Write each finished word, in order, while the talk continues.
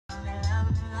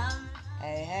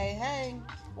Hey, hey, hey.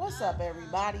 What's up,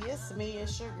 everybody? It's me,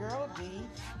 it's your girl D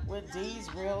with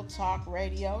D's Real Talk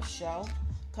Radio Show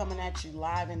coming at you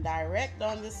live and direct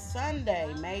on this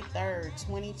Sunday, May 3rd,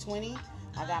 2020.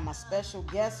 I got my special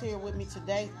guest here with me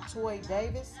today, Toy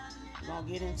Davis. We're going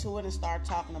to get into it and start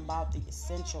talking about the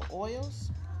essential oils.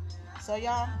 So,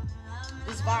 y'all,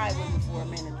 just vibe with me for a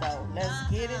minute, though. Let's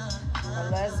get it, or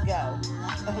let's go.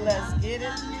 Let's get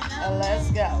it, or let's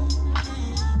go.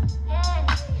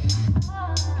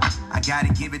 I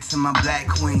gotta give it to my black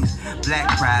queens.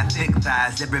 Black pride, thick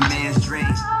thighs, every man's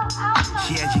dream.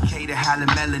 She educated, highly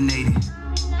melanated.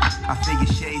 I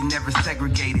figure shades never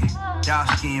segregated. Dark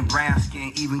skin, brown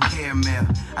skin, even caramel.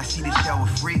 I see the show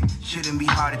is free, shouldn't be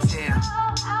hard to tell.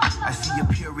 I see your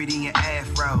purity in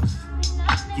afros.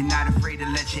 You're not afraid to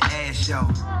let your ass show.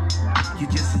 You're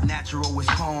just as natural as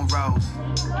cornrows.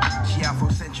 She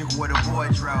Afrocentric with a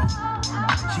wardrobe.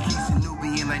 She keeps a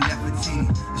Nubian like Nefertiti.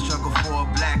 The struggle for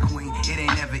a black queen, it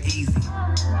ain't never easy.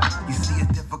 You see,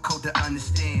 it's difficult to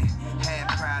understand. Had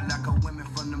pride like a women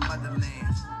from the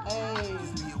motherlands.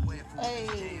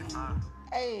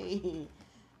 Hey.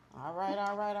 All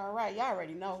right. Y'all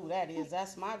already know who that is.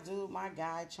 That's my dude, my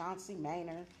guy, Chauncey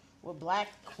Maynard, with Black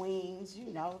Queens,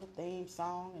 you know, the theme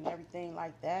song and everything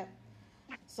like that.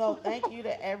 So thank you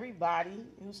to everybody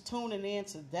who's tuning in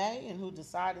today and who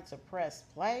decided to press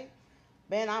play.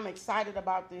 Man, I'm excited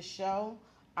about this show.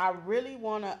 I really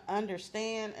want to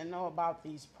understand and know about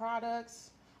these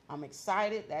products. I'm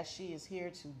excited that she is here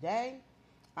today.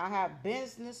 I have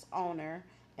business owner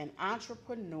and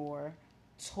entrepreneur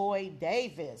Toy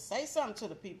Davis. Say something to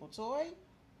the people, Toy.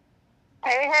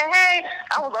 Hey.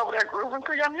 I was over there grooving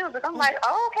to your music. I'm like,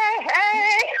 okay,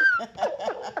 hey.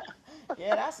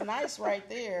 Yeah, that's nice right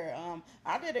there.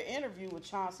 I did an interview with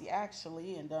Chauncey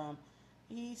actually, and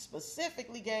he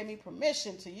specifically gave me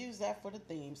permission to use that for the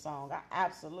theme song. I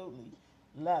absolutely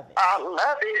love it. I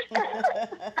love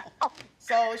it.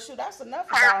 So, that's enough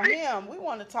about him. We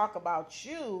want to talk about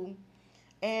you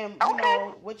and, you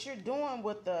know, what you're doing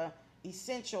with the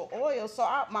essential oil. So,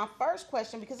 my first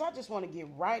question, because I just want to get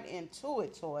right into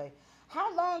it, Toy.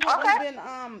 How long have you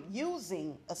been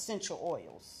using essential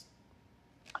oils?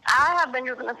 I have been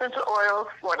using essential oils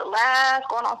for the last,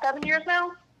 going on 7 years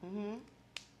now. Mm-hmm.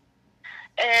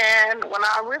 And when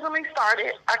I originally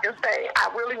started, I can say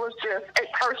I really was just a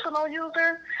personal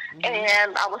user. Mm-hmm.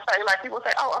 And I would say, like people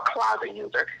say, oh, a closet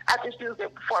user. I just used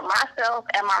it for myself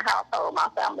and my household, my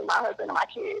family, my husband, and my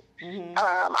kids. Mm-hmm.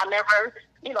 I never,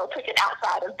 took it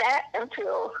outside of that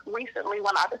until recently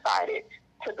when I decided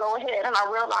to go ahead and I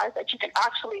realized that you can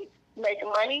actually make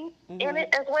money in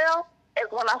it as well. Is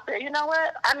when I said, you know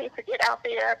what, I need to get out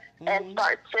there and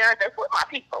start sharing this with my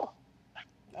people.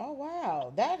 Oh,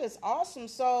 wow. That is awesome.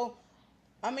 So,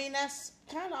 I mean, that's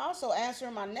kind of also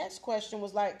answering my next question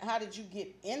was like, how did you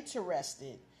get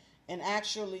interested in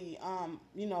actually,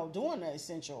 doing the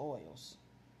essential oils?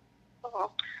 Mm-hmm.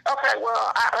 Okay,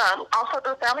 well, I also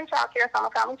do family child care, so I'm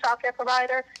a family child care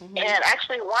provider. Mm-hmm. And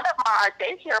actually, one of my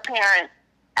daycare parents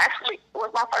actually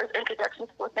was my first introduction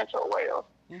to essential oils.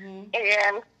 Mm-hmm.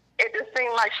 And it just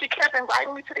seemed like she kept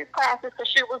inviting me to these classes because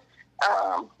she was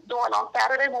doing on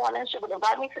Saturday morning. She would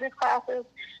invite me to these classes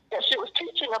that she was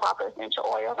teaching about the essential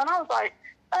oils. And I was like,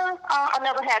 I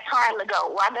never had time to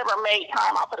go. Well, I never made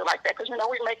time, I'll put it like that, because, we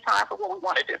make time for what we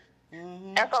want to do.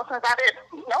 Mm-hmm. And so since I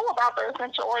didn't know about the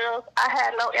essential oils, I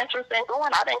had no interest in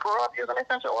going. I didn't grow up using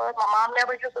essential oils. My mom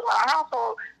never used them in our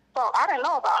household, so I didn't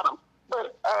know about them.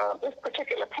 But this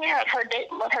particular parent,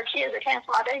 when her kids that came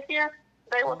to my daycare,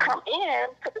 they would come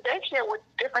in to the daycare with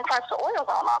different types of oils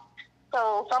on them.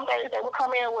 So some days they would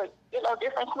come in with,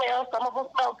 different smells. Some of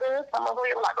them smell good. Some of them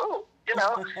were like, ooh,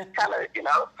 kind of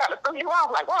threw you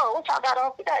off. Like, whoa, what y'all got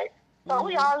on today? So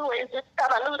we always just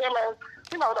kind of knew them as,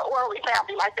 the oily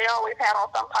family. Like they always had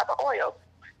on some type of oil.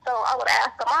 So I would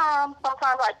ask the mom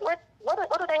sometimes, like, what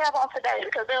do they have on today?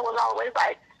 Because there was always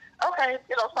like, okay,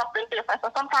 something different.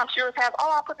 So sometimes she would have,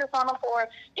 I put this on him for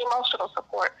emotional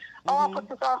support. I put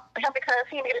this on him because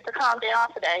he needed to calm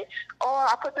down today. Or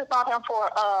I put this on him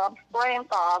for brain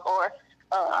fog or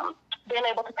being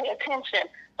able to pay attention.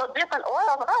 So different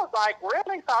oils. And I was like,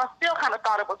 really? So I still kind of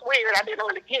thought it was weird. I didn't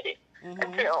really get it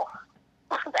until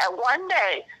that one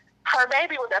day, her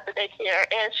baby was at the daycare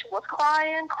and she was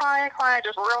crying,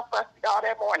 just real fussy all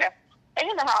that morning. And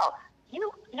you know how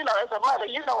as a mother,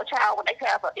 a child when they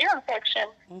have an ear infection,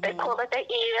 they pull at their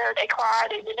ear, they cry,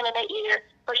 they dig in their ear.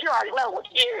 So you already know what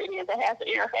ear it is that has the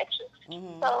ear infection.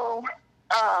 So,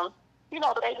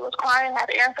 the baby was crying, had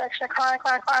the ear infection, crying.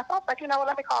 So I was like,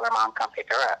 let me call her mom, come pick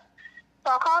her up.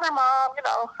 So I called her mom,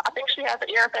 I think she has an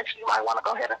ear infection. You might want to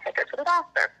go ahead and take her to the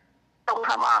doctor. So So when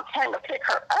her mom came to pick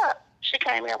her up, she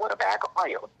came in with a bag of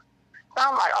oils. So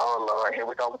I'm like, oh, Lord, here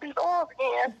we go with these oils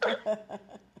again. So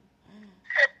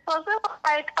it was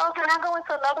like, oh, can I go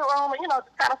into another room and,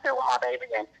 just kind of sit with my baby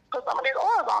and put some of these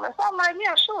oils on her? So I'm like,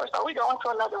 yeah, sure. So we go into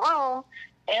another room.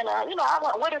 And, I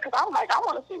went with her because I'm like, I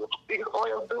want to see what these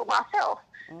oils do myself.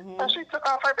 Mm-hmm. So she took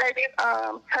off her baby's,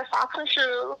 her socks and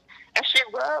shoes, and she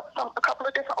rubbed a couple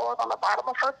of different oils on the bottom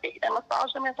of her feet and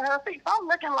massaged them into her feet. So I'm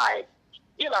looking like,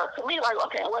 to me, like,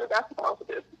 okay, what is that supposed to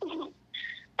do?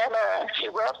 And she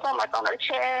rubbed some, like, on her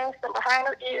chest and behind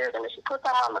her ears, and then she put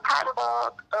some on the cotton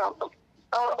ball,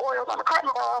 oils on the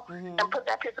cotton ball, mm-hmm. and put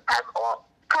that piece of cotton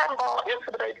ball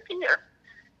into the baby's ear.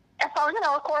 And so,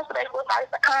 of course, the baby was nice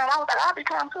and calm. I was like, I'll be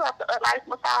calm, too, after a nice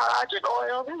massage and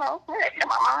oils, hey, and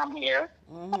my mom here.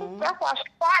 Mm-hmm. That's why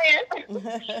she's quiet.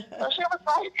 So she was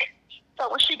like, so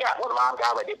when mom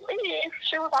got ready to leave,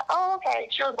 she was like, oh, okay.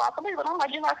 She was about to leave. And I'm like,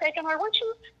 you're not taking her with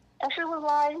you? And she was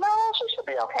like, no, she should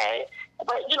be okay.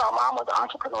 But, mom was an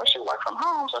entrepreneur. She worked from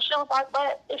home. So she was like,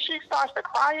 but if she starts to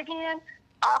cry again,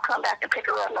 I'll come back and pick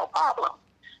her up, no problem.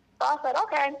 So I said,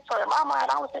 okay. So in my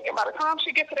mind, I was thinking by the time she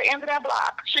gets to the end of that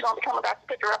block, she's going to be coming back to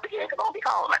pick her up again because I'm going to be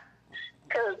calling her.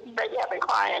 Because baby had been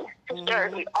crying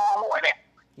hysterically all morning.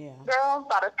 Yeah. Girl,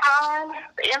 by the time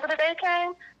the end of the day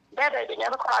came, that baby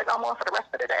never cried no more for the rest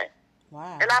of the day.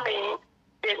 Wow. And I mean,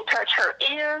 didn't touch her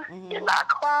ear, did not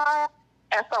cry.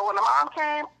 And so when the mom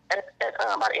came,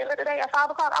 by the end of the day at 5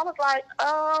 o'clock, I was like,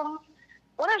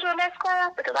 when is your next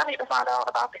class? Because I need to find out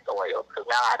about these oils. Because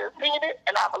now I just seen it,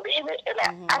 and I believe it,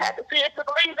 and I had to see it to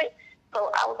believe it. So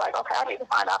I was like, okay, I need to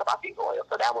find out about these oils.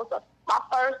 So that was my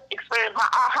first experience, my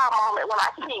aha moment when I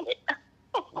seen it.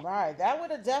 Right. That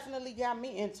would have definitely got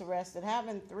me interested.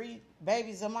 Having 3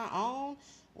 babies of my own,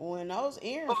 when those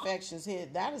ear infections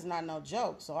hit, that is not no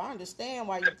joke. So I understand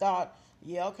why you thought,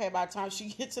 yeah, okay, by the time she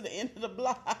gets to the end of the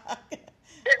block,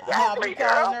 I'll be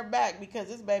calling her back because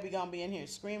this baby going to be in here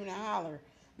screaming and hollering.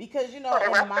 Because,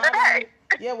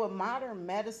 with modern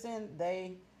medicine,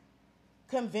 they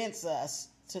convince us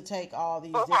to take all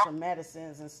these different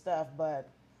medicines and stuff. But,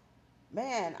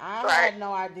 man, I had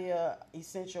no idea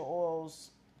essential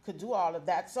oils could do all of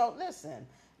that. So, listen,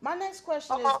 my next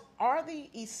question is, are the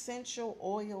essential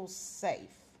oils safe?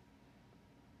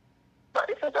 But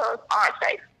essential oils aren't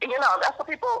safe. That's what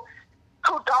people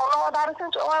who don't know about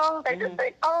essential oils, they just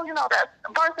think, that's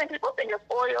the first thing people think is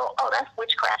oil. Oh, that's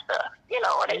witchcraft stuff,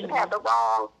 or they just have the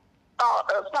wrong thought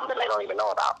of something they don't even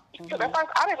know about. Because at first,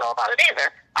 I didn't know about it either.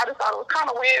 I just thought it was kind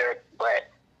of weird,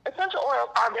 but essential oils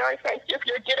are very safe if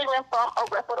you're getting them from a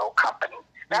reputable company.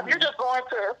 Now, if you're just going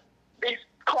to these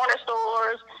corner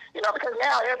stores, because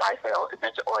now everybody sells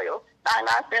essential oils,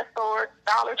 99-cent stores,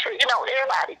 Dollar Tree,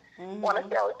 everybody want to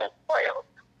sell essential oils.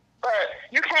 But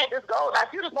you can't just go. Now,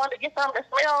 if you just want to get something that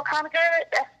smells kind of good,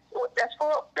 that's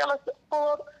full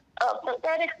of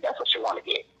synthetics, that's what you want to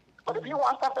get. But if you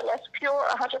want something that's pure,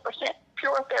 100%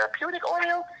 pure therapeutic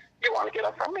oil, you want to get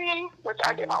it from me, which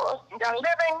I get my Young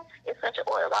Living essential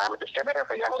oils. I'm a distributor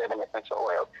for Young Living essential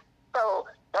oils. So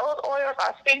those oils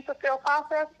are seed-to-fill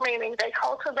process, meaning they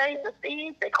cultivate the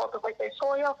seeds, they cultivate their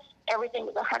soil. Everything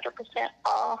is 100%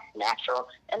 all natural.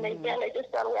 And they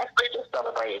just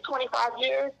celebrated 25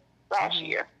 years last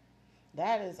year.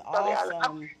 That is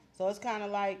awesome. So it's kind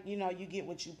of like, you get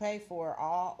what you pay for.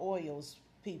 All oils,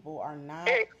 people, are not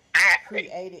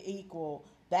created equal.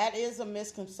 That is a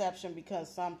misconception because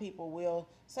some people will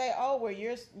say, oh, well,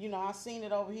 I've seen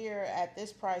it over here at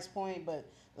this price point, but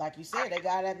like you said, they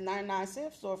got it at the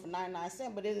 99-cent store for 99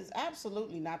 cents, but it is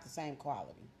absolutely not the same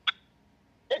quality.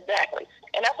 Exactly.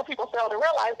 And that's what people fail to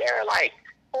realize. There are like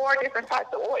 4 different types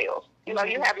of oils. You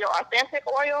have your authentic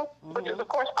oil, which is, of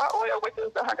course, our oil, which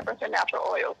is 100% natural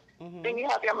oil. Then you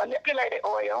have your manipulated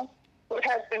oil, which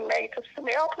has been made to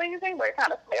smell pleasing, where it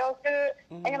kind of smells good.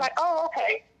 And you're like, oh,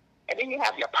 okay. And then you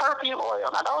have your perfume oil.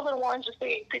 Now, those are the ones you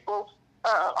see people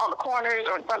on the corners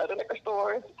or in front of the liquor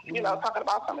stores, talking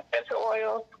about some essential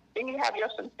oils. Then you have your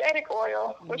synthetic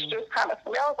oil, which just kind of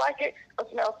smells like it, but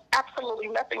smells absolutely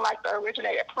nothing like the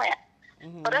originated plant.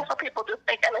 So that's what people just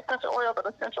think an essential oil is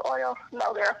an essential oil.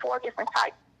 No, there are 4 different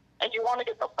types. And you want to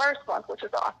get the first one, which is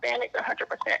the authentic,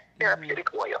 100%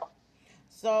 therapeutic oil.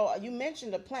 So you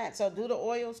mentioned a plant. So do the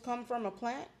oils come from a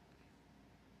plant?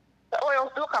 The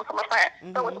oils do come from a plant.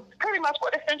 So it's pretty much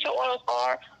what essential oils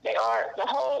are. They are the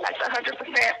whole, like the 100%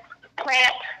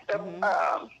 plant,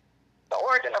 the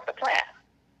origin of the plant.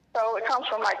 So it comes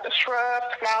from like the shrubs,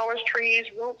 flowers, trees,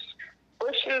 roots,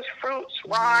 bushes, fruits,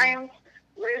 rinds,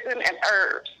 resin, and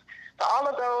herbs. So all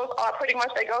of those are pretty much,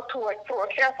 they go through a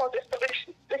careful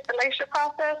distillation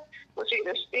process, which is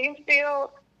either steam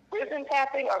stilled, resin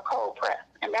tapping, or cold press.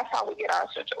 and that's how we get our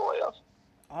essential oils.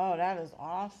 Oh, that is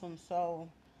awesome. So,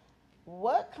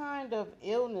 what kind of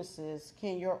illnesses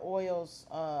can your oils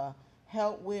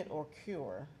help with or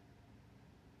cure?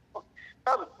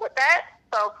 So with that,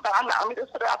 so I'm not, let me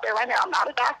just put it out there right now. I'm not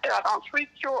a doctor. I don't treat,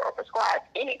 cure, or prescribe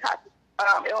any type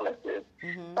of illnesses.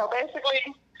 Mm-hmm. So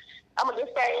basically, I'm going to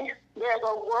just say there's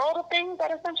a world of things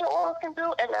that essential oils can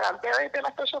do and that are very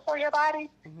beneficial for your body.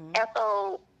 Mm-hmm. And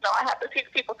so, I have to teach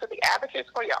people to be advocates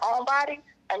for your own body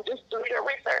and just do your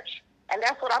research. And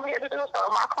that's what I'm here to do. So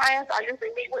my clients, I usually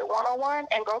meet with one-on-one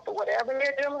and go through whatever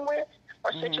they're dealing with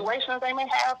or Mm-hmm. situations they may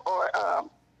have or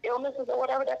illnesses or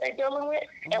whatever that they're dealing with.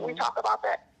 Mm-hmm. And we talk about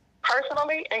that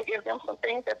personally and give them some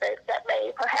things that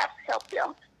may perhaps help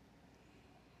them.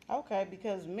 Okay,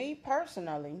 because me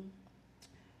personally,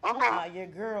 your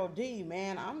girl D,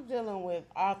 man, I'm dealing with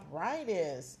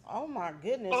arthritis. Oh my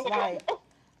goodness, like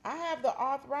I have the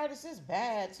arthritis. It's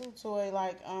bad too, Toy.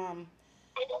 Like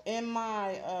in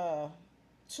my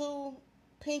two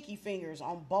pinky fingers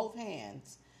on both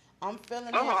hands, I'm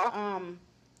feeling it.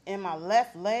 In my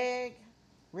left leg,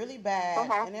 really bad,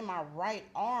 and in my right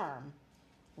arm,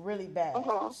 really bad.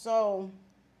 So,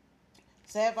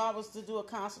 say if I was to do a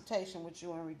consultation with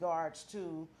you in regards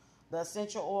to the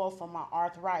essential oil for my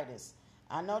arthritis,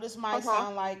 I know this might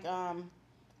sound like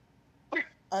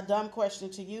a dumb question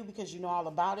to you because you know all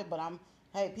about it, but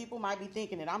hey, people might be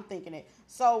thinking it. I'm thinking it.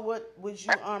 So, would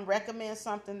you recommend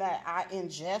something that I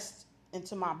ingest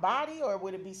into my body, or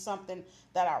would it be something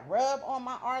that I rub on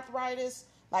my arthritis?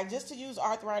 Like, just to use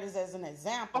arthritis as an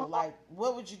example, like,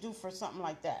 what would you do for something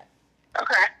like that?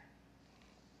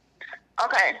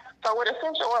 Okay. So with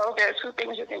essential oils, there are two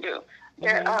things you can do.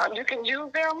 You can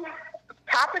use them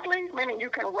topically, meaning you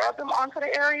can rub them onto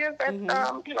the areas that's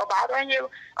bothering you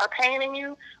or paining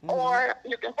you, or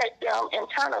you can take them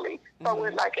internally. So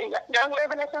with like Young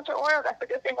Living essential oil, that's the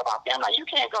good thing about them. Like you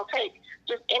can't go take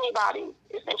just anybody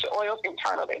essential oils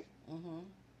internally.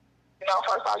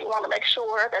 First of all, you want to make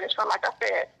sure that it's from, like I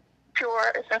said,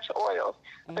 pure essential oils.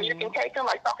 So you can take them,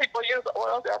 like some people use the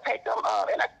oils, they'll take them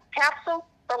in a capsule.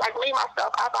 So like me,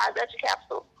 myself, I buy veggie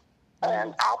capsules.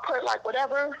 And I'll put like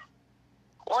whatever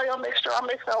oil mixture I'm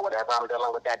mixing or whatever I'm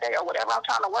dealing with that day or whatever I'm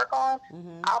trying to work on,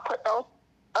 I'll put those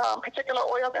particular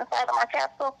oils inside of my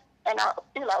capsule and I'll,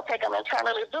 take them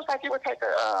internally, just like you would take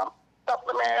a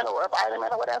supplement or a vitamin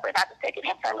or whatever, and I just take it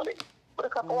internally with a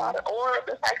cup of water. Or if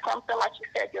it's like something like you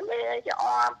said, your leg, your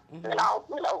arm, then I'll,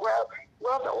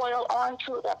 rub the oil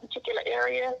onto that particular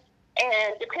area.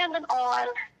 And depending on,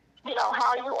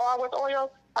 how you are with oils,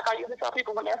 like I usually tell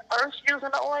people when they're first using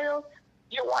the oils,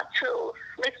 you want to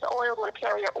mix the oils with a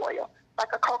carrier oil, like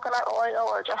a coconut oil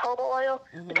or jojoba oil,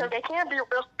 because they can be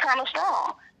real kind of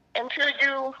strong until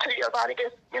your body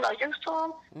gets, used to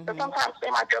them. But sometimes they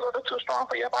might be a little too strong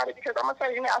for your body because I'm going to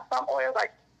tell you now, some oils,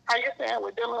 like how you're saying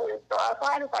we're dealing with the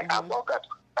arthritis, like I woke up,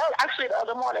 actually the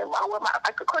other morning, with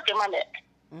like a crick in my neck.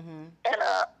 And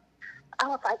I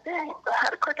was like, dang, I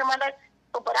had a crick in my neck.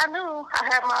 But I knew I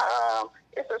had my,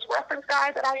 it's this reference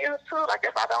guide that I use too, like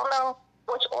if I don't know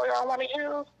which oil I want to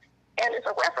use, and it's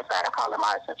a reference guide. I call it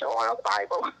my essential oils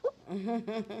Bible.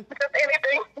 Because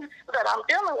anything that I'm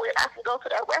dealing with, I can go to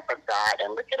that reference guide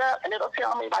and look it up, and it'll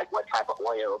tell me like what type of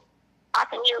oil I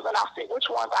can use, and I'll see which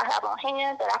ones I have on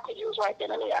hand that I can use right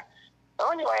then and there. So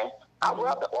anyway, I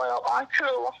rubbed the oil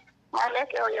onto my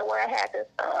neck area where I had this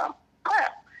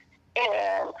cramp,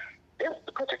 and this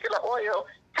particular oil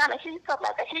kind of heats up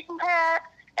like a heating pad,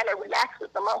 and it relaxes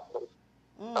the muscles.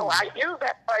 So I use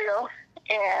that oil,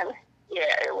 and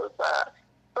yeah, it was,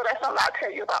 so that's something I'll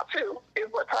tell you about too, is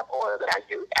what type of oil that I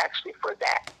use actually for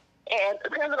that. And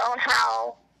depending on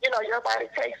how, your body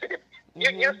takes it, if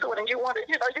you're used to it and you want it,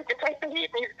 you can take the heat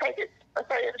and you can take it, let's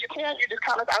say if you can, you just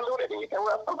kind of dilute it and you can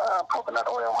rub some coconut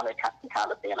oil on it to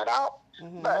kind of thin it out.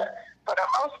 But for the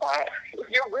most part, if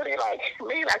you're really like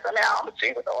me, like so now I'm a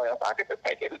cheap with the oil, so I can just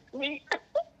take it neat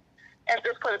and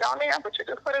just put it on there. But you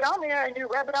just put it on there and you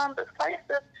rub it on these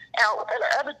places. And the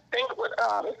other thing with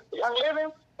Young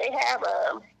Living, they have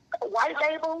a white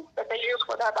label that they use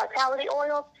for their vitality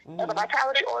oils. And the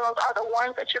vitality oils are the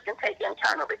ones that you can take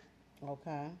internally.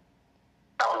 Okay.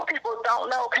 So people don't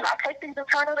know, can I take these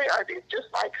internally, or are these just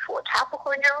like for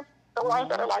topical use? The ones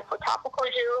that are like for topical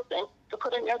use and to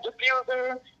put in your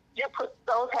diffuser,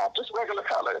 those have just regular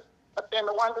colors. But then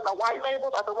the ones in the white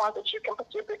labels are the ones that you can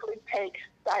specifically take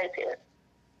dietary.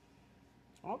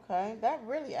 Okay, that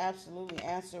really absolutely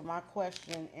answered my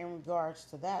question in regards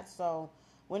to that. So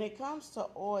when it comes to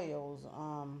oils,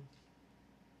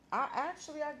 I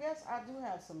guess I do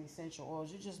have some essential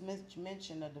oils. You just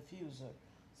mentioned a diffuser.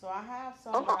 So I have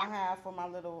some that I have for my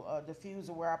little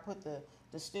diffuser where I put the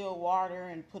distilled water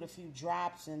and put a few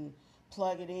drops and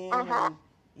plug it in. And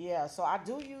yeah, so I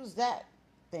do use that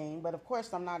thing, but of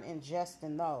course I'm not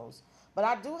ingesting those. But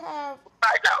I do have,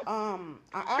 I know.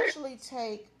 I actually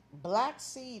take black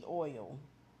seed oil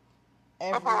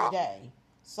every day.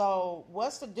 So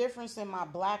what's the difference in my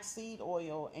black seed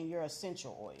oil and your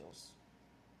essential oils?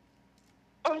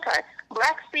 Okay.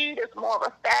 Black seed is more of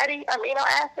a fatty amino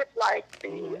acid, like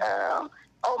the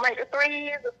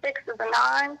omega-3s, the 6s, and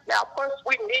 9s. Now, of course,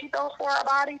 we need those for our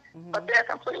body, but they're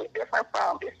completely different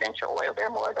from the essential oil.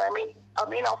 They're more the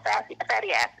amino fatty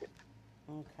acids.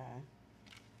 Okay.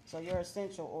 So your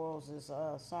essential oils is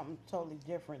something totally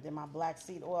different than my black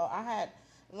seed oil. I had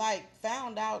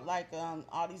found out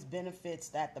all these benefits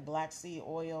that the black seed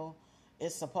oil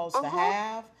is supposed to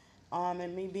have.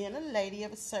 And me being a lady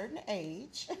of a certain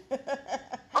age,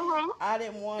 I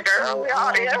didn't want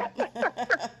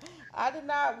to. I did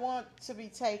not want to be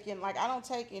taking I don't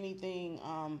take anything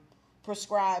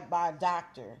prescribed by a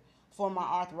doctor for my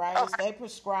arthritis. They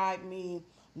prescribed me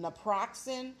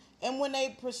naproxen, and when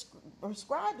they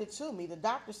prescribed it to me, the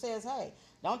doctor says, "Hey,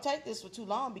 don't take this for too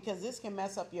long because this can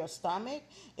mess up your stomach.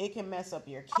 It can mess up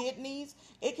your kidneys.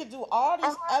 It can do all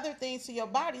these other things to your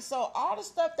body." So all the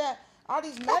stuff all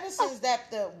these medicines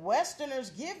that the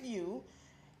Westerners give you,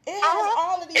 it has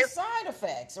all of these side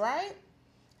effects, right?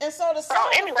 And so the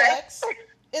side effects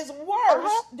is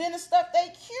worse than the stuff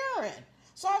they curing.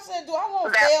 So I said, do I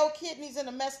want failed kidneys and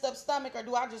a messed up stomach, or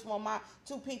do I just want my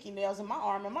 2 pinky nails in my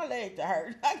arm and my leg to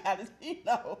hurt? I got to,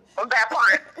 That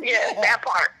part. Yeah, that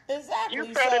part. Exactly.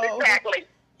 You said it exactly.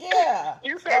 Yeah.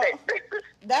 You said it.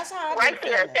 That's how I right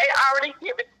there.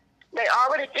 They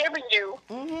already given you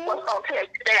what's going to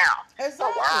take you down. Exactly. So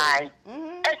why?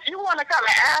 If you want to come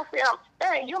and ask them,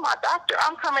 "Hey, you're my doctor.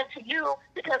 I'm coming to you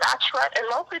because I trust." And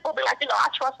most people be like, I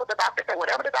trust what the doctor said.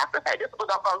 Whatever the doctor said, this is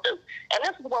what I'm going to do. And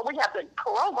this is what we have the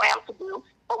program to do.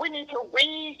 But we need to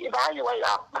reevaluate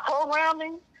our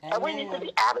programming, and we need to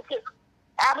be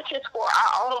advocates for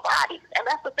our own bodies. And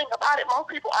that's the thing about it. Most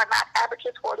people are not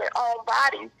advocates for their own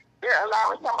bodies. They're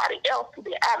allowing somebody else to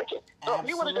be an advocate. So if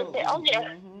you would have just said, "Oh,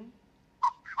 yes,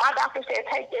 my doctor said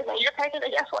take this," and you're taking it,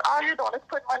 guess what? All you're doing is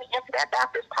put money into that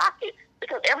doctor's pocket,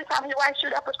 because every time he writes you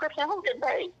that prescription, who's getting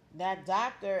paid? That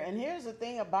doctor. And here's the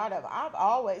thing about it. I've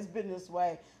always been this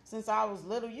way since I was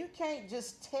little. You can't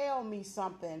just tell me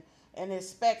something and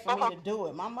expect for me to do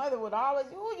it. My mother would always,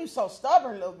 "Oh, you so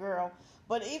stubborn, little girl."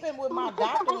 But even with my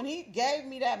doctor, when he gave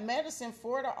me that medicine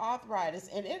for the arthritis,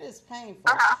 and it is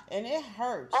painful and it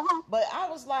hurts, but I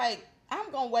was like,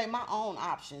 I'm going to weigh my own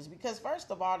options, because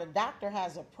first of all, the doctor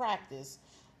has a practice.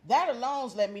 That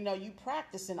alone's let me know you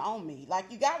practicing on me.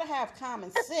 You got to have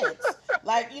common sense.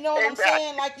 You know what I'm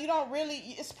saying? You don't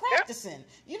really, it's practicing.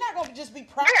 You're not going to just be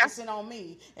practicing on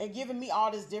me and giving me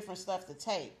all this different stuff to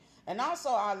take. And also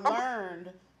I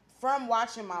learned from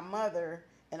watching my mother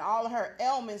and all of her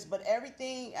ailments, but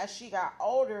everything as she got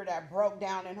older that broke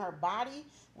down in her body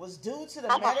was due to the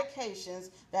medications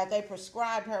that they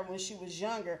prescribed her when she was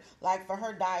younger, for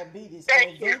her diabetes.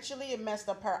 And eventually it messed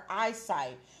up her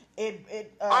eyesight. It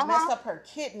messed up her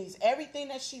kidneys, everything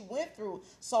that she went through.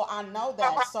 So I know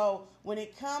that. So when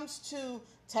it comes to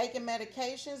taking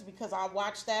medications, because I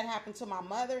watched that happen to my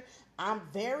mother, I'm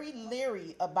very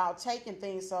leery about taking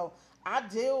things. So I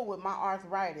deal with my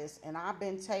arthritis, and I've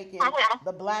been taking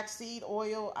the black seed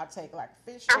oil. I take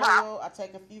fish oil. I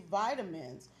take a few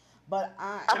vitamins. But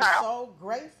I am so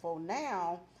grateful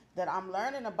now that I'm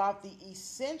learning about the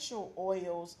essential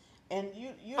oils, and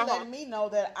you're letting me know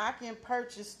that I can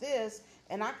purchase this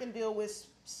and I can deal with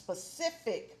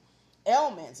specific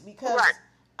ailments, because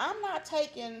I'm not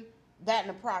taking that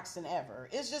naproxen ever.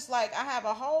 It's just I have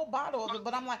a whole bottle of it,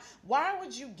 but I'm like, why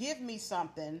would you give me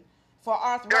something for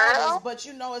arthritis, but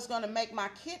it's going to make my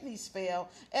kidneys fail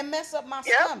and mess up my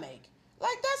stomach?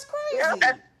 That's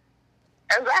crazy.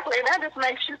 Exactly, and that just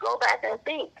makes you go back and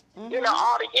think,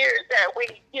 all the years that we,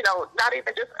 not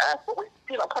even just us, but we,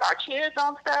 put our kids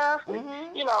on stuff,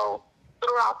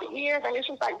 throughout the years, and it's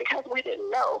just because we didn't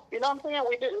know, you know what I'm saying?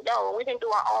 We didn't know, we didn't do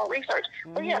our own research.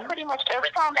 But yeah, pretty much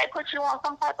every time they put you on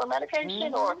some type of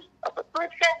medication or a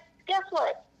prescription, guess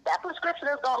what? That prescription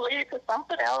is going to lead to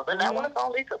something else, and that one is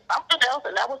going to lead to something else,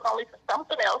 and that one's going to lead to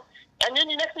something else. And then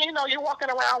the next thing you know, you're walking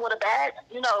around with a bag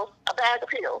of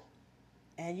pills.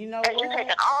 And you know and you're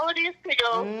taking all of these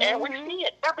pills, and we see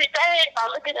it every day by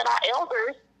looking at our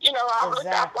elders.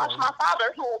 I watched my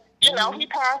father, who, he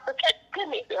passed the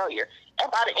kidney failure.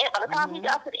 And by the time he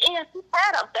got to the end, he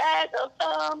had a bag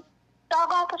of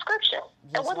doggone prescriptions.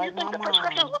 And what do you think the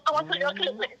prescriptions were going to your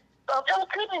kidneys? So if your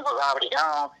kidneys was already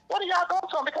gone, what are y'all doing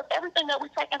to them? Because everything that we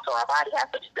take into our body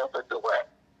has to be filtered through what?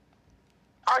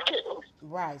 Our kidneys.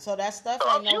 Right. So that stuff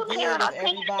So ain't no good if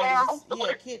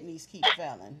everybody's kidneys keep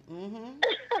failing.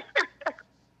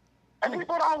 And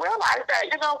people don't realize that.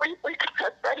 You know, we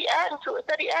could study adding to it.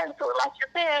 Like you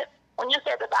said, when you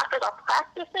said the doctors are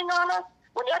practicing on us,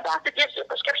 when your doctor gives you a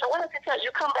prescription, what does he tell you?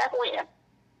 Come back when?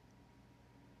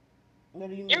 What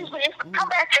do you mean? Usually it's come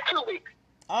back in 2 weeks.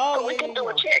 Oh, so we can do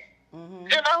a check.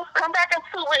 You know, come back in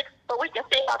 2 weeks so we can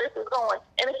see how this is going.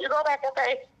 And if you go back and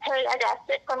say, hey, I got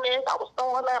sick from this, I was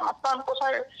throwing up, my stomach was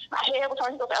hurt, my head was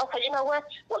hurt, he goes, okay, you know what?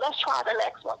 Well, let's try the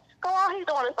next one. So all he's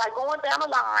doing is like going down the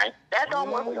line. That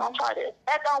don't work, we're going to try this.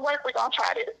 That don't work, we're going to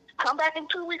try this. Come back in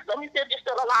 2 weeks, let me see if you're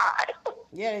still alive.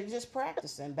 Yeah, they're just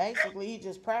practicing. Basically, he's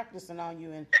just practicing on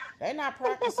you, and they're not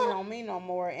practicing on me no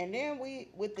more. And then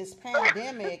with this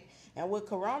pandemic and with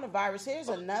coronavirus, here's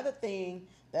another thing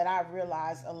that I've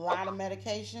realized: a lot of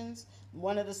medications,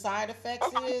 one of the side effects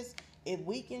is it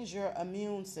weakens your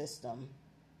immune system.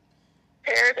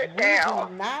 Tears it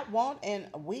down. We do not want a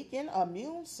weakened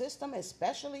immune system,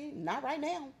 especially not right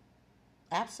now.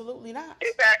 Absolutely not.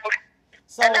 Exactly.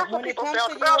 So when it comes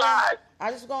to your,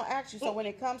 I just gonna ask you. So when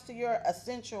it comes to your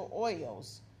essential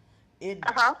oils, it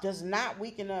does not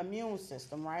weaken the immune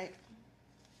system, right?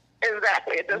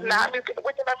 Exactly. It does not weaken the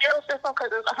immune system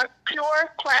because it's a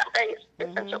pure plant-based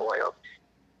essential oils.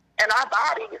 And our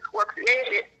bodies were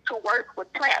created to work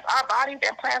with plants. Our bodies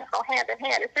and plants go hand in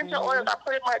hand. Essential oils are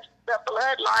pretty much the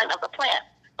bloodline of the plant.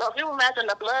 So if you imagine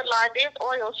the bloodline, these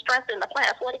oils strengthen the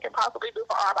plants, what it can possibly do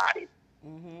for our bodies.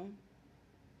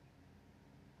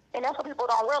 And that's what people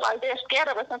don't realize. They're scared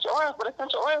of essential oils, but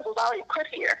essential oils was already put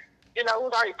here. You know, it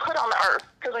was already put on the earth.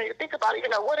 Because when you think about it, you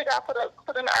know, what did God put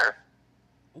in the earth?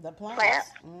 The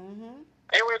plants.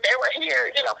 They were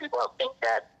here. You know, people think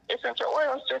that essential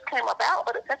oils just came about,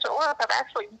 but essential oils have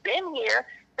actually been here.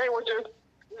 They were just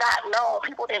not known.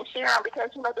 People didn't share them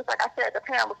because, you know, just like I said, the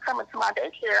parent was coming to my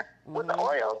daycare with the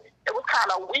oils. It was kind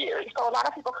of weird. So a lot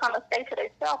of people kind of stay to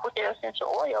themselves with their essential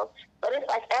oils. But it's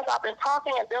like, as I've been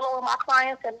talking and dealing with my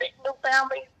clients and meeting new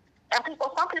families, and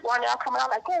some people are now coming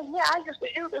out like, hey, yeah, I used to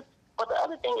use this. But the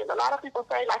other thing is, a lot of people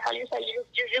say, like how you say you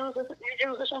use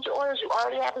essential oils, you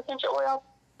already have essential oils.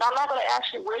 Now, I'm not going to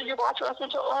ask you where you bought your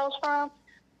essential oils from,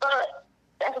 but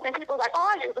that's the thing. People are like, oh,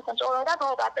 I use essential oils. I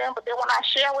know about them. But then when I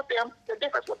share with them the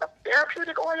difference with the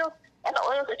therapeutic oils and the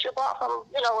oils that you bought from,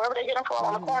 you know, wherever they get them from,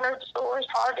 on the corner stores,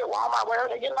 Target, Walmart, wherever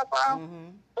they get them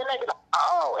from, then they go,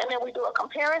 oh, and then we do a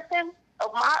comparison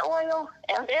of my oil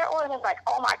and their oil, and it's like,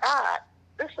 oh, my God,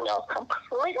 this smells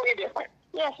completely different.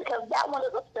 Yes, because that one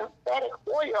is a synthetic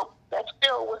oil that's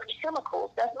filled with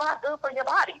chemicals that's not good for your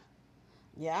body.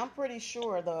 Yeah, I'm pretty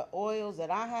sure the oils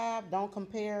that I have don't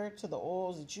compare to the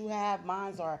oils that you have.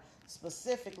 Mine are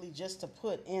specifically just to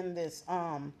put in this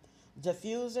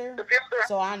diffuser.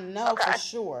 So I know for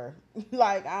sure.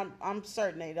 Like I'm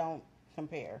certain they don't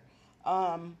compare.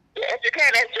 Yeah, you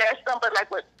can't ingest them, but like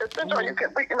with essential, you can,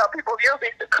 you know, people use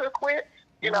these to cook with.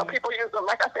 You know, people use them,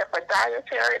 like I said, for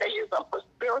dietary. They use them for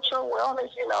spiritual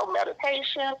wellness, you know,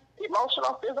 meditation,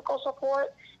 emotional, physical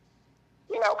support.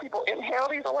 You know, people inhale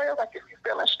these oils, like if you're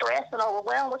feeling stressed and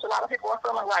overwhelmed, which a lot of people are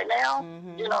feeling right now,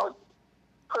 you know,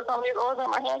 put some of these oils in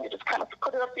my hand, you just kind of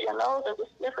put it up to your nose and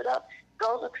just sniff it up.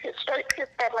 Goes straight hits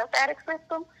that lymphatic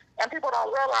system. And people don't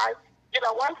realize, you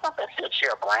know, once something hits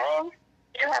your brain,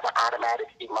 you have an automatic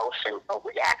emotion or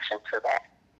reaction to that.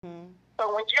 So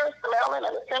when you're smelling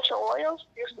an essential oils,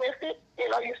 you sniff it, you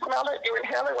know, you smell it, you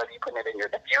inhale it, whether you put it in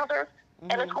your diffuser,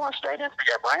 and it's going straight into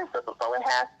your brain system. So it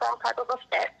has some type of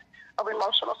effect of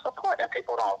emotional support, and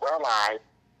people don't realize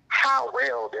how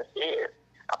real this is,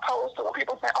 opposed to when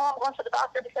people say, oh, I'm going to the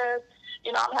doctor because,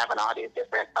 you know, I'm having all these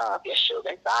different issues,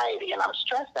 anxiety, and I'm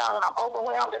stressed out, and I'm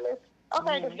overwhelmed, and this.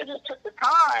 Okay, if you just took the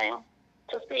time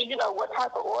to see, you know, what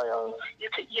type of oils you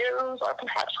could use, or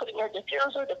perhaps put in your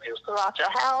diffuser, diffuse throughout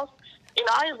your house. You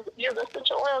know, I use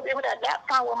essential oils even at nap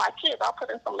time with my kids. I'll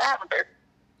put in some lavender,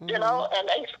 you know, and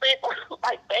they sleep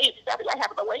like babies. I'll be like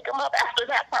having to wake them up after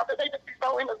that time because they just be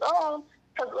so in the zone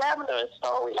because lavender is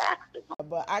so relaxing.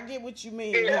 But I get what you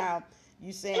mean, how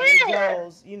you saying it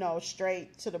goes, you know,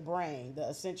 straight to the brain, the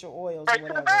essential oils or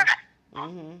whatever.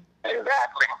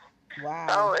 Exactly. Wow.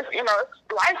 So, it's, you know, it's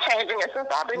life-changing. And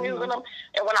since I've been using them,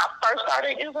 and when I first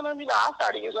started using them, you know, I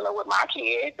started using them with my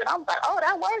kids. And I was like, oh,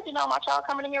 that works. You know, my child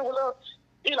coming in here with little,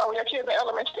 you know, when your kids in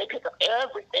elementary, they pick up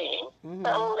everything.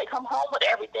 So they come home with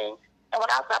everything. And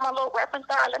when I got my little reference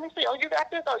card, let me see, oh, you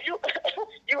got this? Oh, you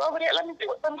over there? Let me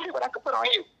see what I can put on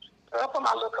you. So I put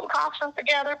my little concoctions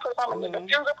together, put some in the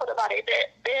diffuser, put it by their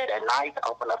bed at night to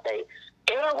open up their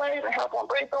airways and help them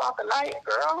breathe throughout the night,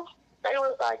 girl. They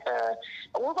was like,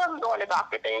 we wasn't doing the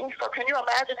doctor thing. So can you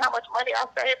imagine how much money I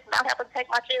saved not having to take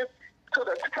my kids to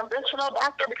the conventional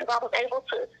doctor because I was able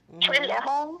to treat it at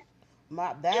home?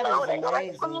 That is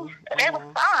amazing. And they was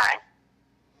fine.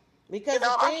 Because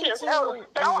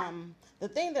the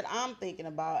thing that I'm thinking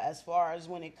about as far as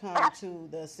when it comes to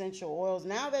the essential oils,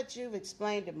 now that you've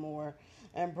explained it more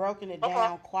and broken it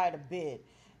down quite a bit,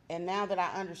 and now that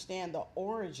I understand the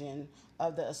origin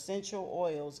of the essential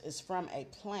oils is from a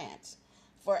plant.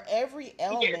 For every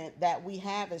element that we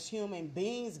have as human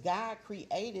beings, God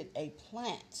created a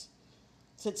plant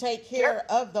to take care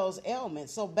of those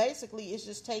ailments. So basically, it's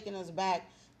just taking us back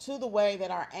to the way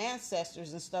that our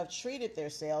ancestors and stuff treated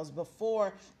themselves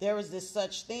before there was this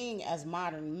such thing as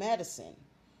modern medicine.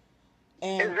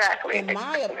 And in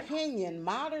my opinion,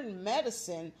 modern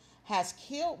medicine has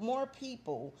killed more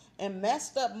people and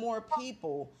messed up more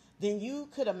people than you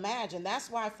could imagine.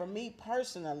 That's why for me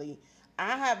personally,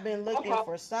 I have been looking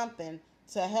for something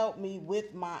to help me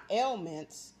with my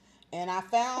ailments, and I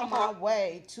found my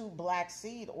way to black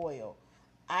seed oil.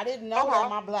 I didn't know that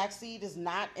my black seed is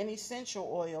not an essential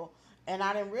oil, and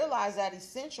I didn't realize that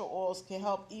essential oils can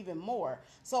help even more.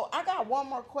 So I got one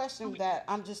more question that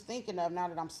I'm just thinking of now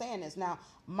that I'm saying this. Now,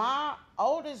 my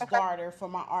oldest daughter, for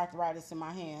my arthritis in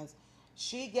my hands,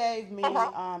 she gave me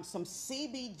some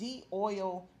CBD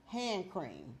oil hand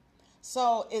cream.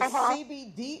 So is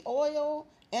CBD oil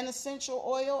an essential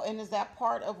oil, and is that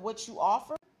part of what you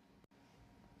offer?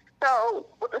 So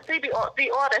with the CBD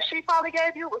oil that she probably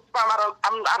gave you was from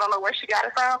I don't know where she got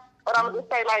it from, but I'm gonna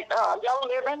say like Young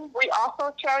Living. We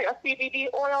also carry a CBD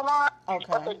oil line. Okay.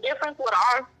 But the difference with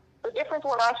our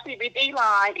CBD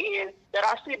line is that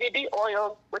our CBD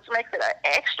oil, which makes it an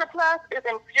extra plus, is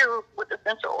infused with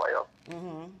essential oil.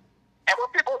 And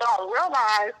what people don't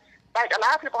realize, like a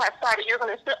lot of people have started using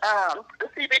the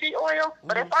CBD oil,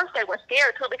 but at first they were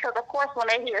scared too because, of course, when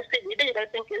they hear CBD, they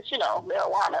think it's,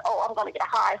 marijuana. Oh, I'm going to get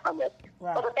high from this.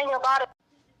 Right. But the thing about it,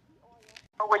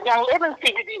 with Young Living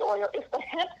CBD oil, it's the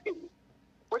hemp seed,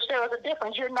 which there is a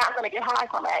difference. You're not going to get high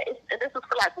from that. This is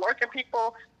for like working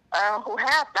people who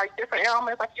have like different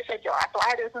ailments, like you said, your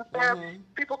arthritis and stuff.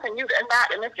 People can use it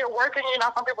and if you're working,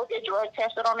 some people get drug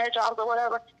tested on their jobs or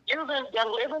whatever. Using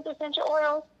Young Living's essential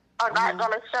oils are not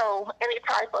going to show any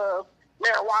type of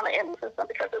marijuana in the system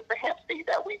because it's the hemp seed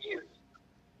that we use.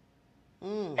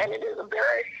 And it is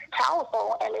very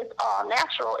powerful and it's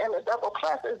natural, and the double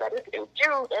plus is that it's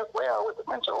infused as well with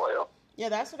essential oil. Yeah,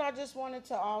 that's what I just wanted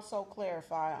to also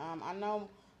clarify. I know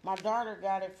my daughter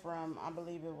got it from, I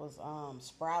believe it was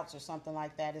Sprouts or something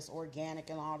like that. It's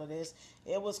organic and all of this.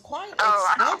 It was quite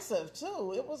expensive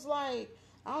too. It was like,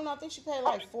 I don't know, I think she paid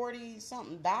like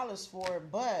 $40-something for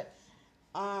it, but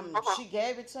she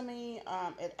gave it to me.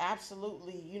 It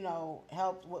absolutely,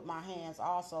 helped with my hands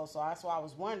also. So that's why I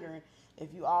was wondering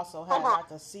if you also had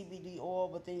like a CBD oil,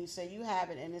 but then you say you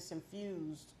have it and it's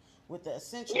infused with the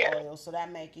essential oil, so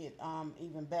that make it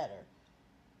even better.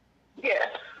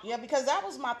 Yeah, because that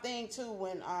was my thing too.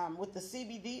 When with the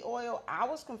CBD oil, I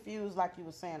was confused, like you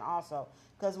were saying also,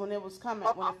 because when it was coming,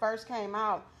 when it first came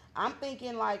out, I'm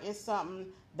thinking like it's something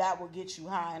that will get you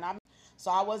high, and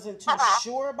so I wasn't too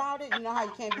sure about it. You know how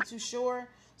you can't be too sure,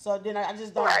 so then I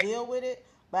just don't deal with it.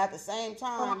 But at the same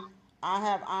time, I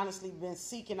have honestly been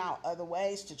seeking out other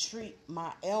ways to treat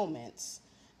my ailments,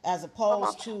 as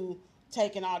opposed to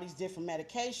taking all these different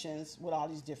medications with all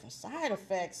these different side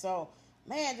effects. So,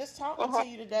 man, just talking to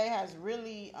you today has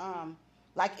really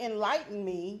enlightened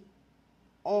me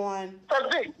on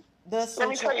the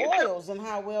essential oils and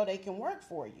how well they can work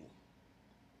for you.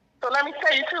 So let me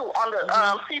tell you too, on the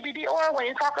CBD oil, when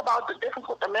you talk about the difference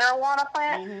with the marijuana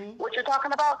plant, what you're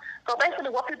talking about, so basically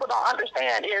what people don't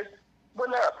understand is when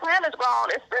the plant is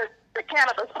grown, it's the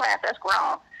cannabis plant that's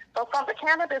grown. So from the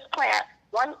cannabis plant,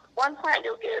 one plant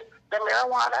you'll get the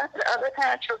marijuana, the other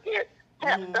plant you'll get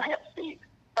the hemp seeds.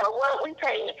 So what we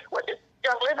take, what this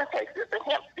Young Living takes is the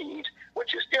hemp seeds,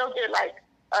 which you still get like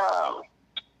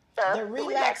the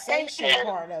relaxation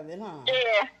part of it, huh?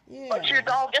 Yeah. But you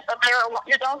don't get the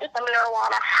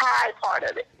marijuana high part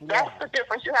of it. That's the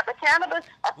difference. You have the cannabis.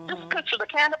 Just picture the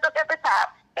cannabis at the top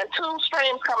and two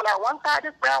streams coming out. One side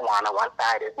is marijuana, one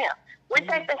side is hemp. We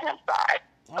take the hemp side.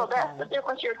 So that's the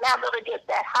difference. You're not going to get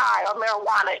that high of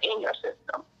marijuana in your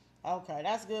system. Okay,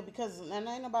 that's good because and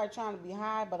ain't nobody trying to be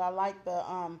high, but I like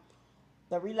the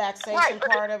relaxation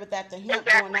part of it that the hemp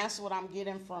doing. That's what I'm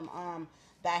getting from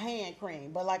that hand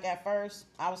cream. But like at first,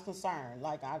 I was concerned,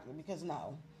 because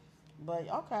no. But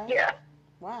okay. Yeah.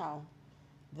 Wow,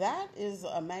 that is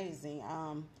amazing.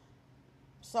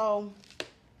 So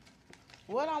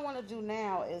what I want to do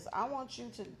now is I want you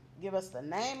to give us the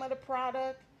name of the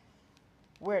product,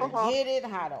 where to get it,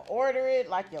 how to order it,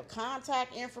 like your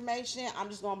contact information. I'm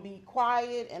just going to be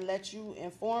quiet and let you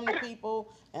inform the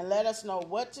people and let us know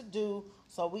what to do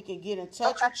so we can get in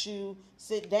touch with you,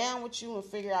 sit down with you, and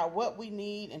figure out what we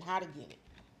need and how to get it.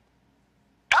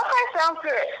 Okay, sounds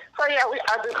good. So yeah,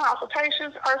 I do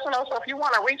consultations, personal. So if you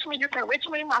want to reach me, you can reach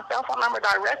me. My cell phone number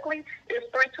directly is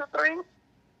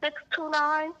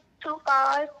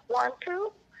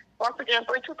 323-629-2512. Once again,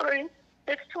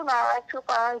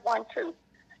 323-629-2512.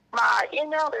 My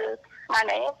email is my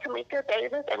name, Tamika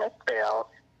Davis, and it's spelled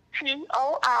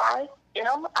TOIMICIA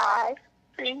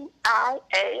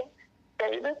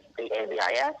Davis,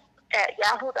 DAVIS,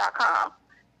 @yahoo.com.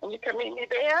 And you can meet me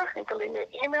there. You can leave me an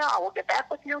email. I will get back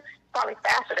with you. It's probably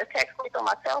faster to text me through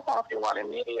my cell phone if you want an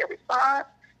immediate response.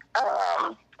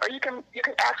 Or you can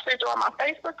actually join my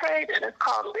Facebook page, and it's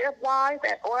called Live Wise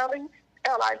and Oily,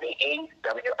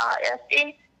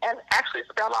 LIVEWISE, and actually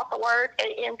spell out the word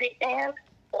ANDN,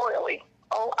 Oily,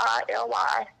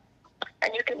 OILY.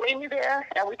 And you can meet me there,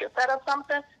 and we can set up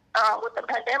something with the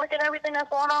pandemic and everything that's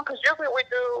going on, because usually we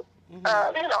do in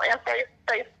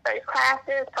face-to-face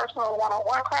classes, personal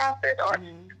one-on-one classes, or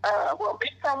we'll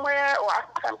meet somewhere, or I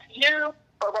can come to you.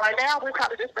 But right now, we've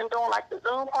kind of just been doing like the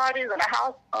Zoom parties and the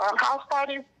house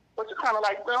parties, which is kind of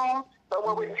like Zoom, but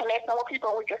where we connect with people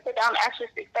and we can sit down and actually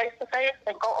speak face-to-face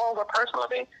and go over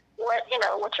personally what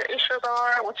your issues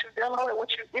are, what you're dealing with,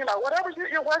 whatever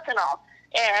you're working on.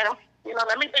 And,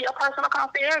 let me be your personal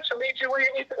concierge to lead you where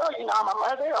you need to go. I'm a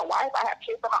mother, a wife, I have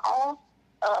kids of my own.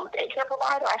 Daycare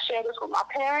provider. I share this with my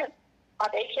parents, my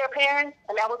daycare parents,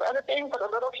 and that was the other thing for the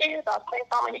little kids. I was seeing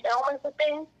so many ailments and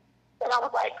things that I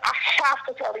was like, I have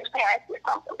to tell these parents there's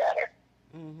something better.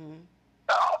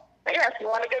 So, yeah, if you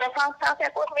want to get in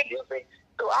contact with me, usually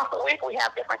throughout the week we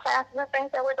have different classes and things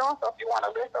that we're doing. So if you want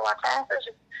to listen to our classes,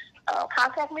 just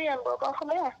contact me and we'll go from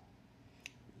there.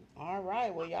 All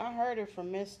right. Well, y'all heard it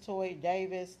from Miss Toy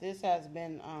Davis. This has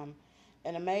been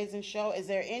an amazing show. Is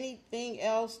there anything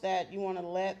else that you want to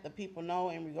let the people know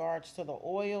in regards to the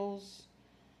oils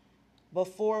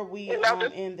before we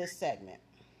end this segment?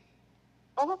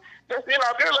 Just,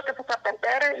 if you're looking for something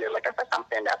better, you're looking for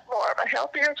something that's more of a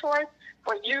healthier choice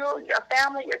for you, your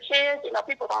family, your kids.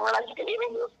 People don't realize you can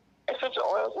even use essential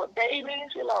oils with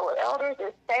babies, with elders.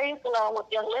 It's safe, with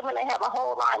young living. They have a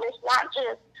whole line. It's not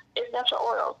just essential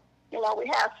oils. We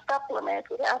have supplements.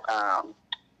 We have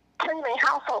cleaning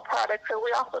household products, and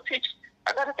we also teach,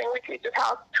 another thing we teach is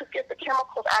how to get the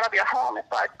chemicals out of your home and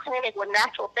start cleaning with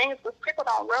natural things, because people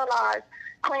don't realize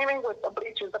cleaning with the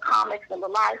bleaches, the comics, and the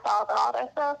Lysol and all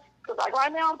that stuff. Because like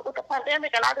right now with the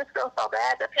pandemic, and I just feel so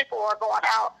bad that people are going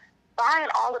out buying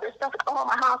all of this stuff. Oh,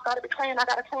 my house got to be clean. I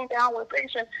got to clean down with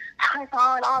bleach and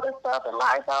Lysol and all this stuff and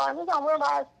Lysol, and they don't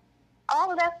realize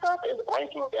all of that stuff is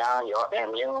breaking down your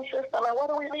immune system. And what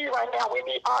do we need right now? We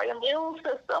need our immune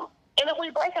system. And if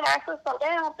we're breaking our system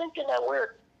down, thinking that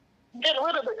we're getting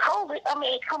rid of the COVID,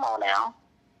 come on now.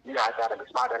 You guys got to be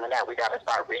smarter than that. We got to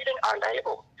start reading our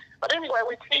labels. But anyway,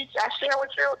 we teach. I share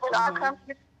with you,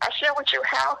 I share with you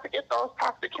how to get those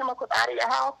toxic chemicals out of your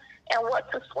house and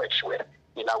what to switch with.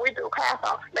 We do class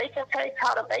on snake intake,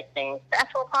 how to make things,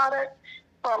 natural products,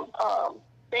 from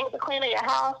things to clean in your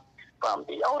house, from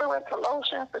deodorant to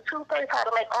lotions to toothpaste, how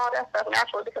to make all that stuff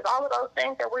natural, because all of those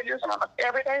things that we're using on an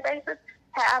everyday basis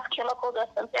have chemicals and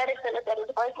synthetics in it that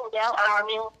is breaking down our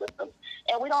immune system.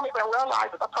 And we don't even realize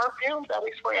that the perfumes that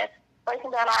we spread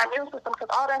breaking down our immune system, because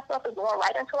all that stuff is going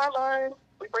right into our lungs.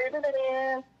 We're breathing it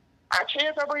in. Our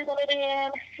kids are breathing it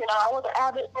in. I was an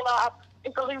avid, I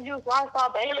used to use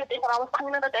Lysol daily thinking I was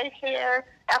cleaning the daycare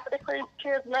after the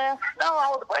kids left. No,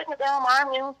 I was breaking down my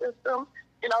immune system.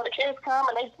 The kids come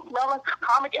and they smell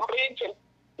comic and bleach, and,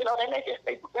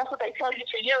 that's what they tell you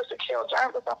to use to kill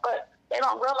germs and stuff, but they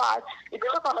don't realize, if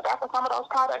you look on the back of some of those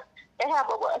products, they have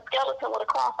a skeleton with a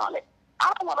cross on it.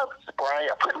 I don't want to spray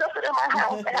or put nothing in my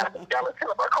house that has a skeleton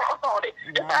with a cross on it.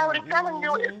 It's already telling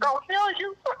you it's going to kill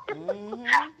you.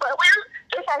 But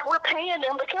it's like we're paying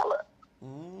them to kill us.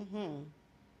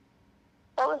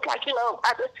 So it's like,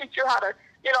 I just teach you how to,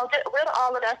 get rid of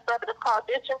all of that stuff. It's called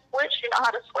ditch and switch. How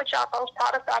to switch out those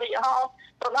products out of your home.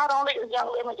 So not only is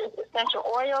Young Living just essential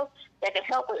oils that can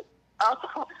help with a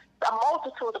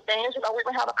multitude of things. We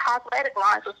even have a cosmetic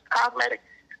line, just cosmetic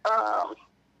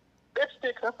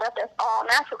lipsticks and stuff that's all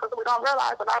natural, because we don't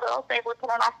realize a lot of those things we put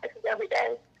on our faces every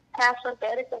day have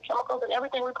synthetics and chemicals, and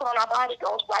everything we put on our body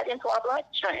goes right into our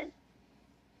bloodstream.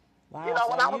 Wow,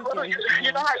 when I was little, you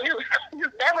know how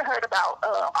you've never heard about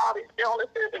all these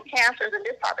illnesses and cancers and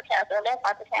this type of cancer and that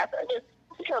type of cancer. And this,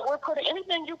 because we're putting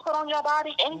anything you put on your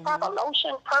body, any type of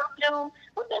lotion, perfume,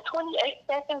 within 28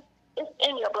 seconds, it's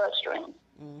in your bloodstream.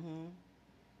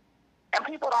 And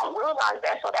people don't realize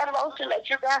that. So that lotion that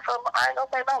you got from, I ain't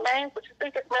gonna say no names, but you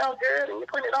think it smells good and you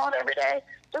put it on every day,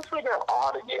 just figure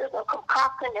all the years of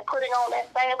concocting and putting on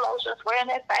that same lotion, wearing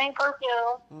that same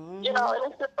perfume, you know, and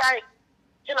it's just like,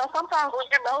 you know, sometimes when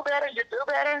you know better, you do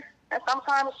better, and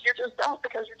sometimes you just don't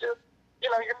because you just, you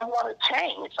know, you don't want to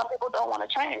change. Some people don't want to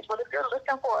change. But if you're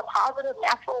looking for a positive,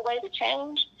 natural way to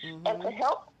change and to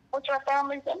help with your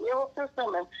family's immune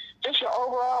system and just your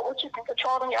overall, what you can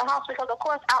control in your house, because, of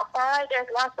course, outside there's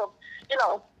lots of, you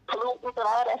know, pollutants and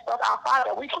all that stuff outside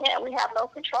that we have no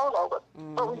control over.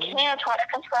 But we can try to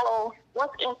control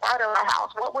what's inside of our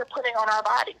house, what we're putting on our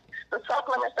bodies, the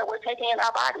supplements that we're taking in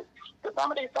our bodies. Because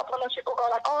some of these supplements, people go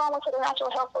like, oh, I went to the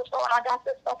natural health food store and I got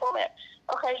this supplement.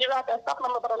 Okay, you got that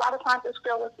supplement, but a lot of times it's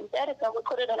filled with synthetics and we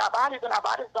put it in our bodies and our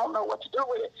bodies don't know what to do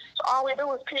with it. So all we do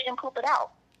is pee and poop it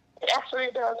out. It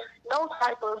actually does no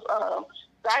type of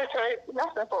dietary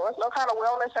nothing for us, no kind of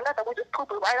wellness or nothing. We just poop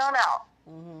it right on out.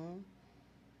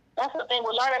 That's the thing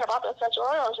we're learning about the essential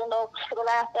oils. You know, for the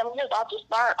last 7 years, I've just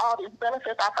learned all these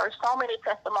benefits. I've heard so many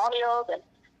testimonials and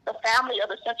the family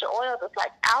of essential oils is like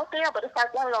out there, but it's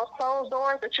like one of those closed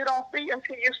doors that you don't see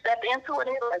until you step into it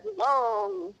and you're like,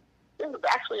 whoa, this is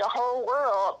actually a whole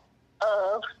world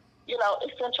of, you know,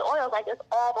 essential oils. Like it's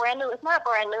all brand new. It's not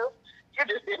brand new. You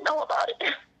just didn't know about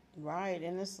it. Right.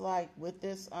 And it's like with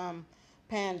this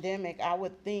pandemic, I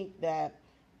would think that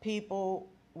people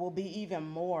will be even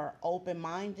more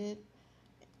open-minded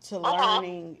to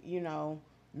learning, you know,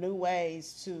 new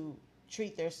ways to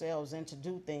treat themselves and to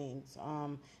do things,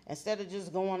 instead of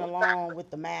just going along with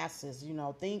the masses. You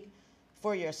know, think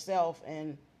for yourself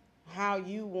and how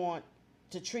you want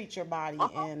to treat your body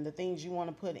and the things you want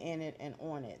to put in it and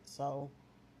on it. So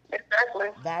exactly,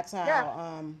 that's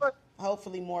how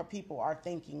hopefully more people are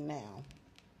thinking now.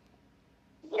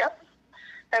 Yep,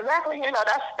 exactly. You know,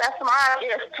 that's my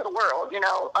gift to the world. You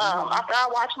know, after I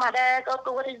watched my dad go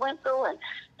through what he went through and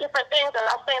different things that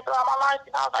I've seen throughout my life,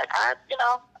 you know, I was like, you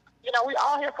know, we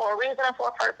all here for a reason and for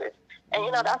a purpose. And,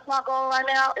 you know, that's my goal right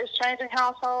now is changing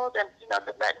households and, you know,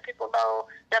 just letting people know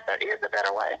that there is a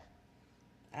better way.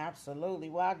 Absolutely.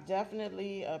 Well, I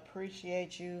definitely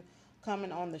appreciate you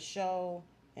coming on the show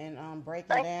and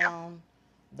breaking down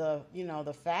the, you know,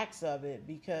 the facts of it,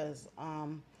 because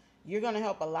you're going to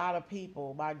help a lot of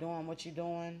people by doing what you're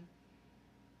doing.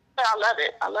 I love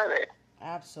it. I love it.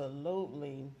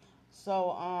 Absolutely.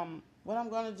 So, what I'm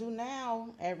going to do now,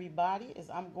 everybody, is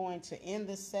I'm going to end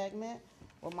this segment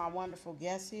with my wonderful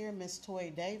guest here, Miss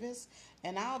Toy Davis,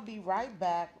 and I'll be right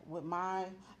back with my,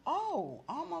 I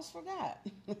almost forgot.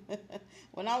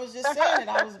 When I was just saying it,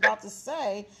 I was about to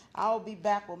say I'll be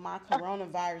back with my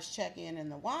coronavirus check-in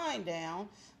and the wind down,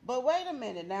 but wait a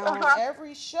minute. Now, on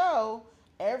every show,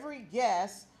 every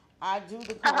guest, I do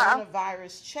the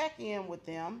coronavirus check-in with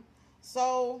them.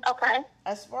 So,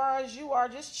 as far as you are,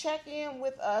 just check in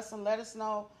with us and let us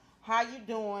know how you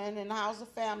doing and how's the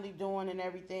family doing and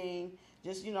everything.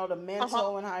 Just, you know, the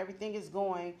mental and how everything is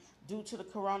going due to the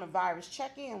coronavirus.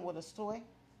 Check in with us, Toy.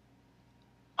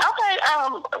 Okay.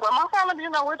 Well, my family,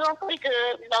 you know, we're doing pretty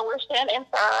good. You know, we're staying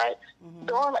inside,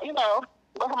 doing, you know,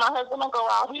 my husband will go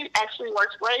out. He actually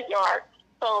works graveyard.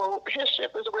 So his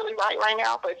shift is really light right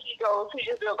now, but he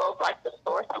usually goes like to the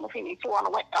store some if he needs to on the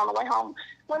way home.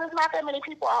 When there's not that many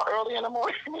people out early in the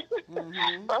morning,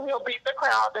 so he'll beat the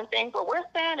crowds and things. But we're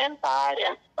staying inside,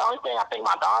 and the only thing I think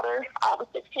my daughter, I have a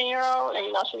 16-year-old, and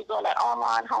you know she's doing that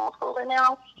online homeschooling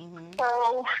now.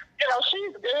 So you know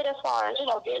she's good as far as you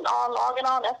know getting on, logging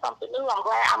on. That's something new.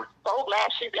 I'm so glad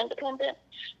she's independent,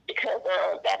 because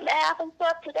that math and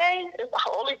stuff today is a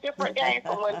wholly different game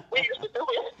from when we used to do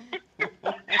it.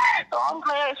 So I'm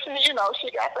glad she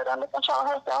got that under control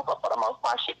herself, but for the most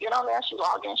part, she get on there, she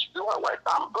log in, she do her work.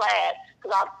 So I'm glad,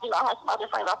 because I have some other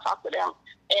friends, I've talked to them,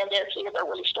 and their kids are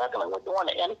really struggling with doing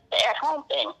it, and the at-home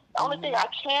thing. The only thing I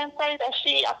can say that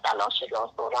I know she goes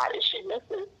through a lot is she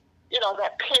misses, you know,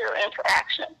 that peer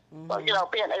interaction. So, you know,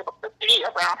 being able to be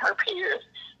around her peers.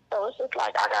 So it's just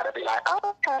like, I got to be like,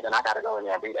 oh, okay, then I got to go in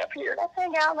there and be that peer. Let's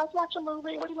hang out, let's watch a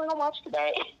movie. What are you going to watch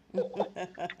today? So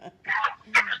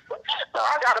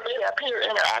I got to be that peer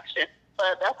interaction.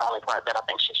 But that's the only part that I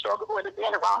think she struggled with, is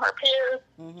being around her peers.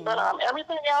 But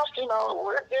everything else, you know,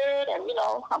 we're good. And, you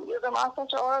know, I'm using my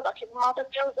essential oils. I keep them on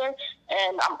diffuser.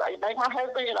 And I'm like my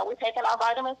husband, you know, we're taking our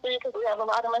vitamin C, because we have a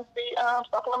vitamin C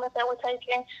supplement that we're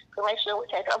taking to make sure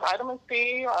we take our vitamin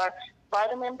C or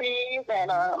vitamin Bs. And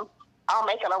I'll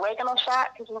make an oregano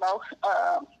shot, because, you know,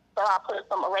 so I put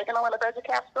some oregano in a veggie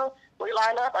capsule. We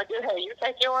line up. I get, hey, you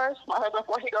take yours. My husband,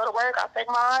 before he go to work, I take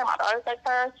mine. My daughter takes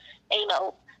hers. And, you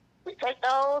know, we take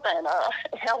those, and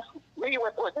it helps me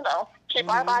with you know, keep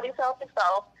our bodies healthy.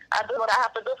 So I do what I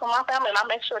have to do for my family, and I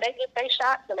make sure they get their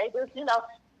shots, and they just,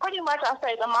 pretty much I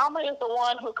say the mama is the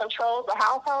one who controls the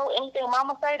household. Anything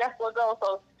mama say, that's what goes.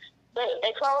 So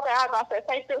they close their eyes and I say,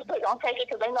 take this, they're going to take it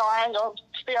because they know I ain't going to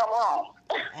steer them wrong.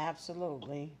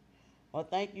 Absolutely. Well,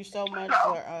 thank you so much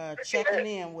for checking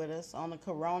in with us on the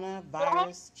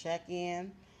coronavirus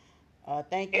check-in.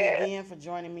 Thank you again for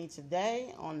joining me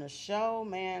today on the show.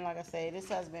 Man, like I say, this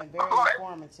has been very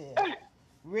informative.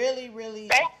 Really, really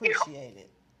appreciate it.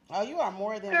 Oh, you are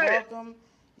more than welcome.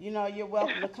 You're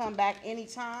welcome to come back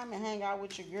anytime and hang out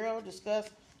with your girl, discuss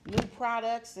new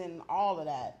products and all of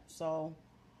that. So,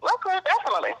 okay,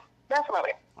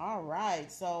 definitely. All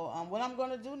right. So, what I'm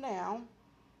going to do now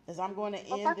is I'm going to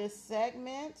end this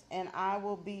segment, and I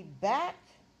will be back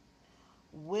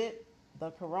with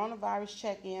the coronavirus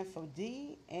check-in for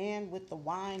D and with the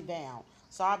wind down.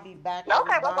 So I'll be back.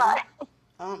 Okay, bye-bye.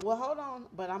 Well, hold on,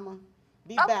 but I'm going to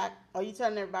be back. Are you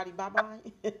telling everybody bye-bye?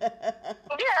 Yeah,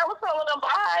 I was telling them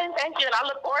bye. Thank you, and I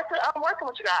look forward to working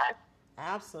with you guys.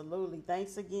 Absolutely.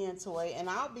 Thanks again, Toy. And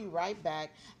I'll be right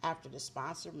back after the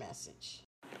sponsor message.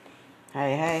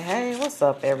 Hey, what's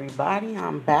up, everybody?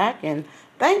 I'm back, and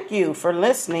thank you for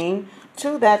listening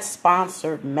to that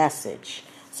sponsored message.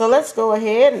 So let's go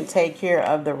ahead and take care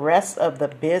of the rest of the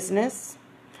business.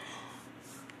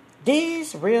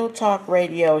 Dee's Real Talk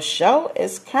Radio Show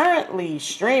is currently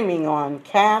streaming on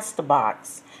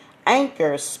Castbox,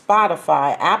 Anchor,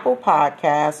 Spotify, Apple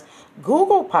Podcasts,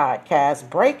 Google Podcasts,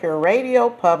 Breaker, Radio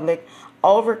Public,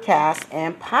 Overcast,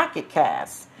 and Pocket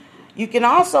Cast. You can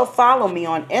also follow me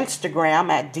on Instagram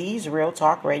at Dee's Real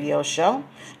Talk Radio Show.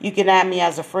 You can add me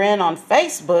as a friend on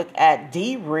Facebook at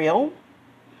DReal.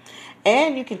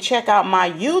 And you can check out my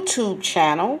YouTube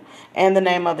channel. And the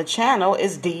name of the channel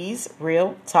is Dee's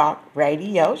Real Talk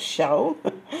Radio Show.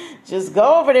 Just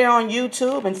go over there on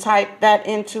YouTube and type that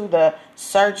into the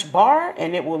search bar,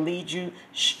 and it will lead you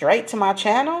straight to my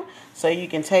channel so you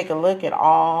can take a look at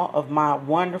all of my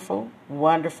wonderful,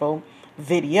 wonderful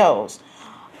videos.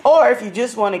 Or if you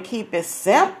just want to keep it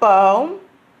simple,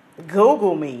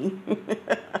 Google me.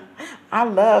 I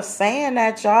love saying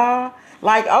that, y'all.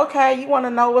 Like, okay, you want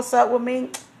to know what's up with me?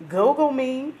 Google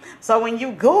me. So when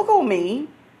you Google me,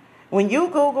 when you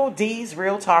Google Dee's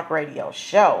Real Talk Radio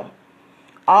Show,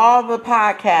 all the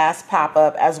podcasts pop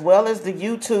up as well as the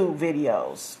YouTube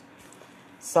videos.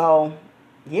 So,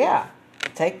 yeah,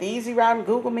 take the easy route and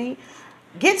Google me.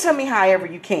 Get to me however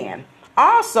you can.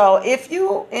 Also, if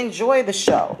you enjoy the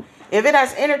show, if it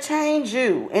has entertained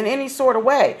you in any sort of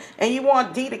way, and you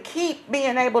want Dee to keep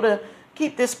being able to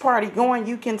keep this party going,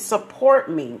 you can support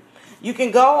me. You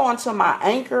can go onto my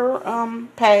Anchor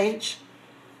page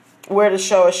where the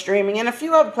show is streaming, and a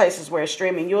few other places where it's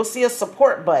streaming. You'll see a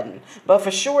support button, but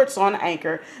for sure it's on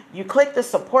Anchor. You click the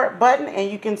support button and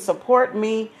you can support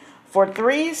me for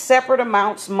 3 separate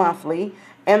amounts monthly,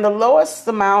 and the lowest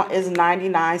amount is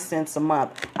 99 cents a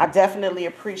month. I definitely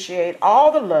appreciate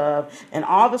all the love and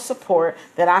all the support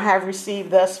that I have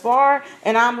received thus far,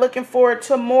 and I'm looking forward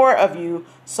to more of you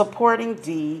supporting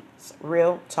Dee's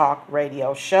Real Talk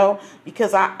Radio Show,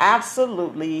 because I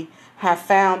absolutely have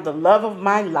found the love of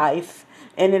my life,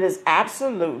 and it is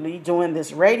absolutely doing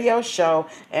this radio show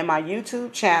and my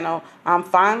YouTube channel. I'm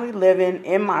finally living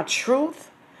in my truth.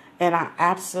 And I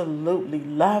absolutely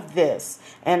love this.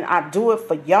 And I do it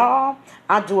for y'all.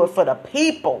 I do it for the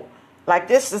people. Like,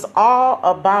 this is all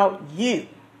about you.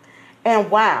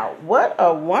 And wow, what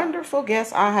a wonderful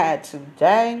guest I had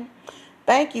today.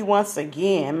 Thank you once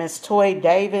again, Miss Toy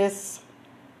Davis,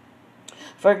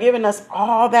 for giving us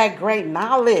all that great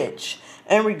knowledge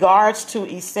in regards to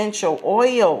essential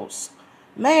oils.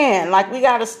 Man, like, we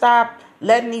got to stop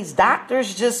letting these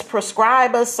doctors just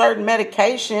prescribe us certain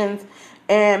medications,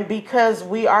 and because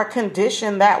we are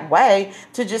conditioned that way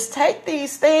to just take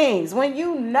these things when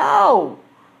you're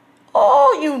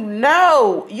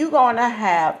going to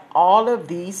have all of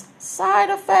these side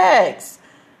effects.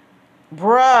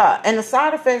 Bruh, and the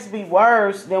side effects be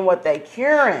worse than what they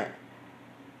curing.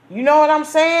 You know what I'm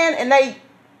saying? And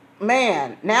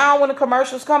now when the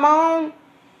commercials come on,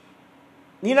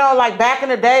 like back in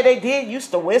the day, they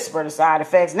used to whisper the side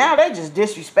effects. Now they just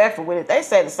disrespectful with it. They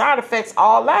say the side effects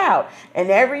all loud. And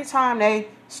every time they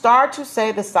start to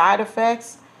say the side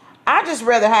effects, I just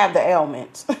rather have the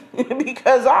ailments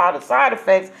because all the side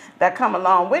effects that come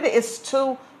along with it is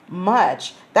too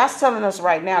much. That's telling us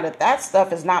right now that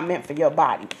stuff is not meant for your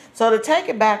body. So to take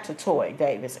it back to Toy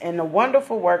Davis and the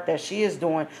wonderful work that she is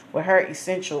doing with her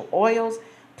essential oils,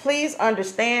 please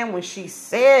understand when she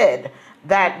said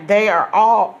that they are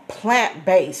all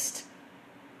plant-based.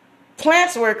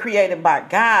 Plants were created by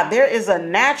God. There is a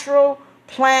natural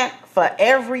plant for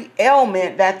every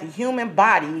ailment that the human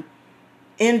body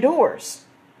endures.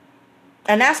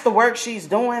 And that's the work she's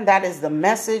doing. That is the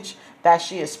message that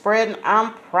she is spreading.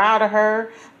 I'm proud of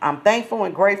her. I'm thankful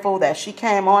and grateful that she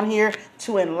came on here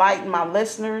to enlighten my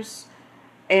listeners.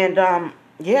 And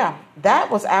yeah, that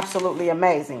was absolutely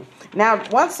amazing. Now,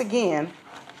 once again,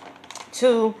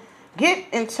 to get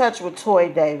in touch with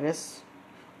Toy Davis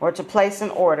or to place an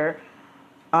order,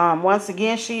 once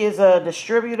again, she is a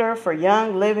distributor for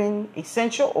Young Living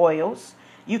essential oils.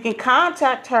 You can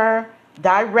contact her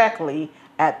directly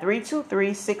at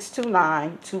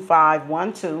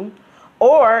 323-629-2512,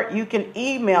 or you can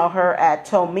email her at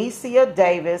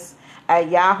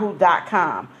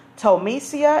tomiciadavis@yahoo.com.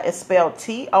 Tomicia is spelled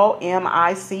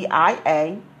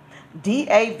TOMICIA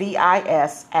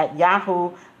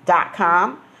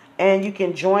DAVIS@yahoo.com, and you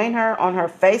can join her on her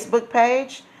Facebook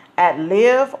page at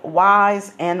Live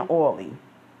Wise and Oily.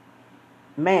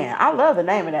 Man, I love the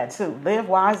name of that too. Live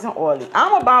Wise and Oily.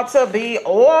 I'm about to be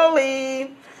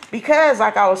oily because,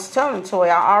 like I was telling Toy,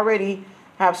 I already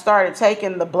have started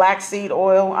taking the black seed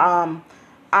oil.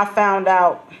 I found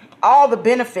out all the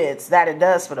benefits that it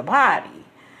does for the body,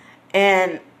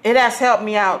 and it has helped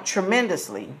me out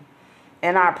tremendously,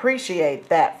 and I appreciate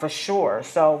that for sure.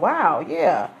 So, wow,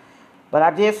 yeah. But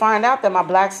I did find out that my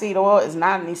black seed oil is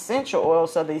not an essential oil,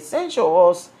 so the essential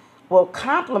oils will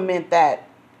complement that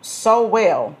so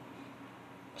well.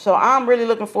 So I'm really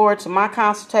looking forward to my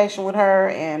consultation with her.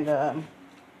 And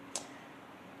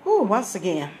once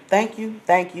again, thank you,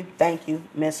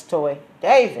 Miss Toy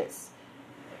Davis.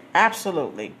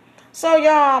 Absolutely. So,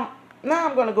 y'all, now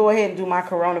I'm going to go ahead and do my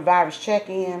coronavirus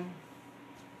check-in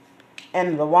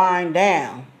and the wind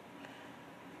down.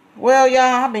 Well, y'all,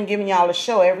 I've been giving y'all a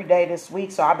show every day this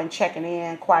week, so I've been checking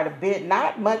in quite a bit.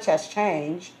 Not much has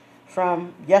changed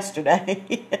from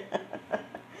yesterday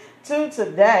to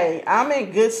today. I'm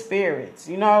in good spirits,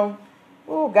 you know.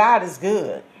 Oh, God is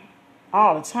good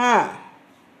all the time.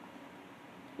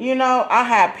 You know, I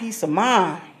have peace of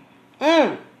mind.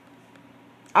 I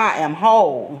am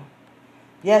whole.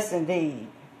 Yes, indeed.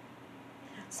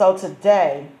 So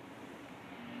today,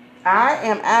 I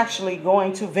am actually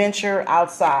going to venture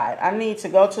outside. I need to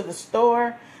go to the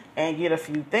store and get a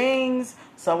few things.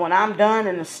 So when I'm done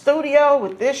in the studio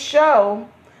with this show,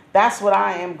 that's what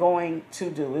I am going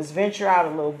to do, is venture out a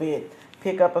little bit,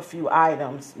 pick up a few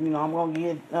items. You know, I'm going to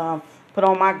get put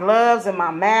on my gloves and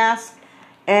my mask.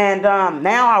 And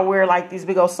now I wear like these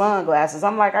big old sunglasses.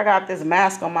 I'm like, I got this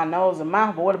mask on my nose and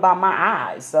mouth, but what about my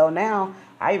eyes? So now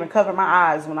I even cover my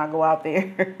eyes when I go out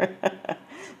there.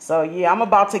 So, yeah, I'm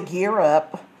about to gear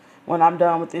up when I'm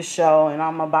done with this show, and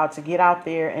I'm about to get out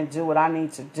there and do what I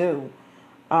need to do.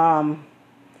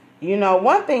 You know,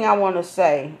 one thing I want to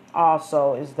say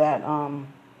also is that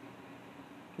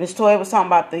Ms. Toy was talking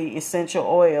about the essential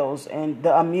oils and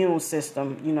the immune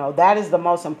system. You know, that is the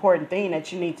most important thing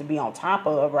that you need to be on top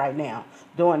of right now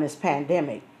during this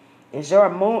pandemic. Is your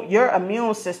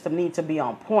immune system need to be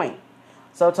on point.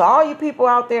 So to all you people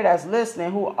out there that's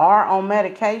listening who are on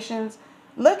medications,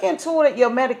 look into it, your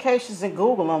medications, and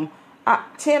Google them.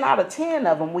 10 out of 10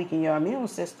 of them weaken your immune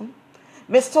system.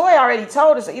 Miss Toy already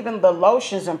told us even the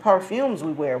lotions and perfumes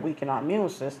we wear weaken our immune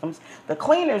systems. The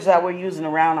cleaners that we're using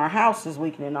around our house is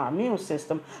weakening our immune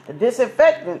system. The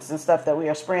disinfectants and stuff that we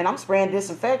are spraying. I'm spraying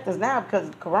disinfectants now because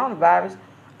of coronavirus.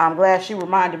 I'm glad she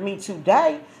reminded me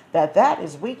today that that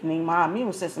is weakening my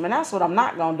immune system. And that's what I'm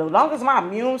not going to do. As long as my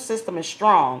immune system is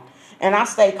strong and I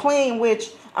stay clean,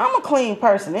 which I'm a clean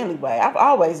person anyway. I've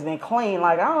always been clean.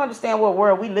 Like, I don't understand what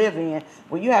world we live in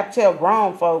where you have to tell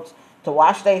grown folks to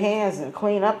wash their hands and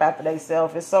clean up after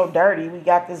themselves. It's so dirty. We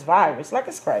got this virus. Like,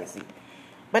 it's crazy.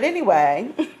 But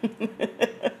anyway,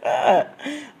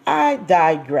 I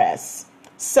digress.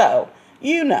 So,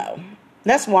 you know,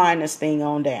 let's wind this thing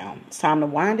on down. It's time to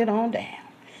wind it on down.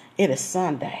 It is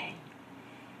Sunday.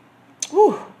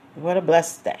 Whew, what a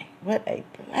blessed day. What a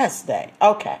blessed day.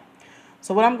 Okay.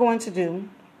 So what I'm going to do,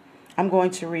 I'm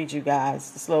going to read you guys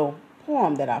this little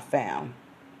poem that I found.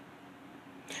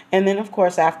 And then, of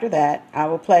course, after that, I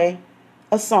will play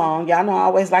a song. Y'all know I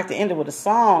always like to end it with a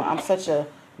song. I'm such a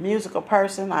musical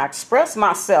person. I express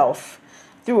myself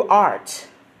through art,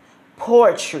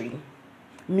 poetry,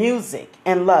 music,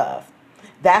 and love.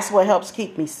 That's what helps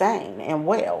keep me sane and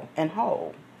well and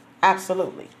whole.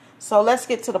 Absolutely. So let's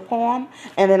get to the poem,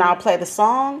 and then I'll play the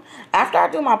song. After I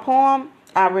do my poem,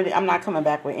 I'm not coming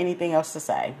back with anything else to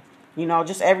say. You know,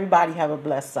 just everybody have a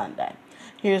blessed Sunday.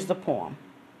 Here's the poem.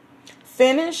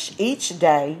 Finish each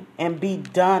day and be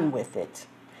done with it.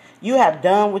 You have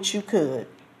done what you could.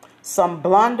 Some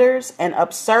blunders and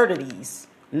absurdities,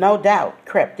 no doubt,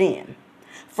 crept in.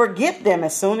 Forget them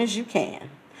as soon as you can.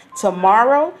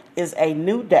 Tomorrow is a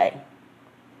new day.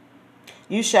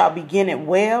 You shall begin it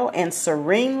well and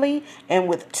serenely and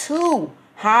with too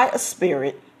high a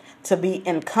spirit to be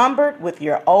encumbered with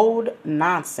your old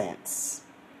nonsense.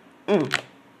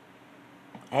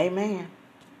 Amen.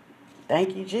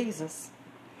 Thank you, Jesus.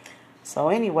 So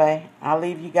anyway, I'll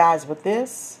leave you guys with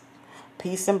this.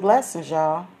 Peace and blessings,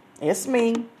 y'all. It's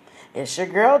me. It's your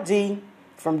girl D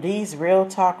from D's Real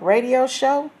Talk Radio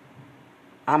Show.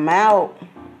 I'm out.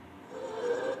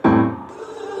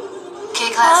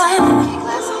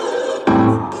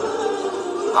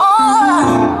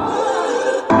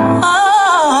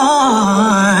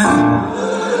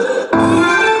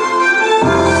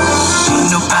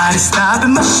 Ain't nobody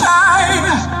stopping my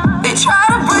shine. They try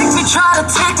to break me, try to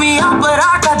take me out, but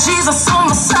I got Jesus on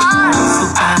my side.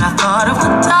 So bad I thought I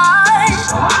would die,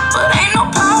 but ain't no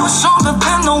power stronger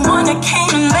than the one that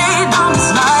came and laid down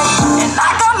his life. And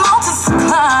I got mountains to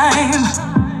climb,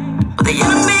 but the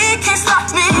enemy can't stop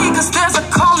me, cause there's a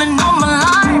calling on my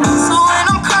life. So when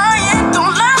I'm crying,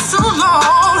 don't last too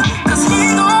long, cause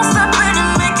he gon' step in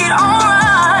and make it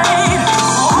alright.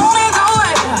 Only do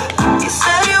it, he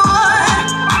said he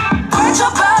would. Fight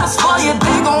your battles for you,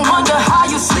 they gon' wonder how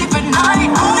you sleep at night.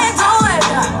 Only do it,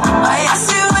 yes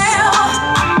he will.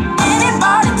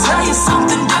 Anybody tell you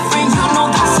something different, you know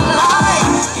that's a lie.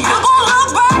 You're gon' look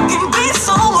back and be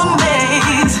so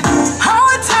amazed how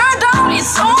it turned out,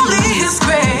 it's only his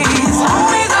grace.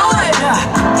 Only do it,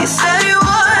 he said he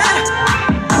would.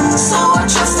 So I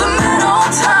trust him at all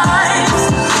times.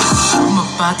 I'm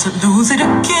about to lose it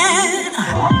again.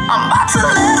 I'm about to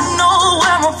let him know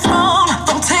where I'm from.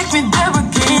 Don't take me there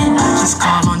again. Just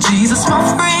call on Jesus, my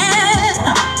friend.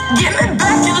 Give me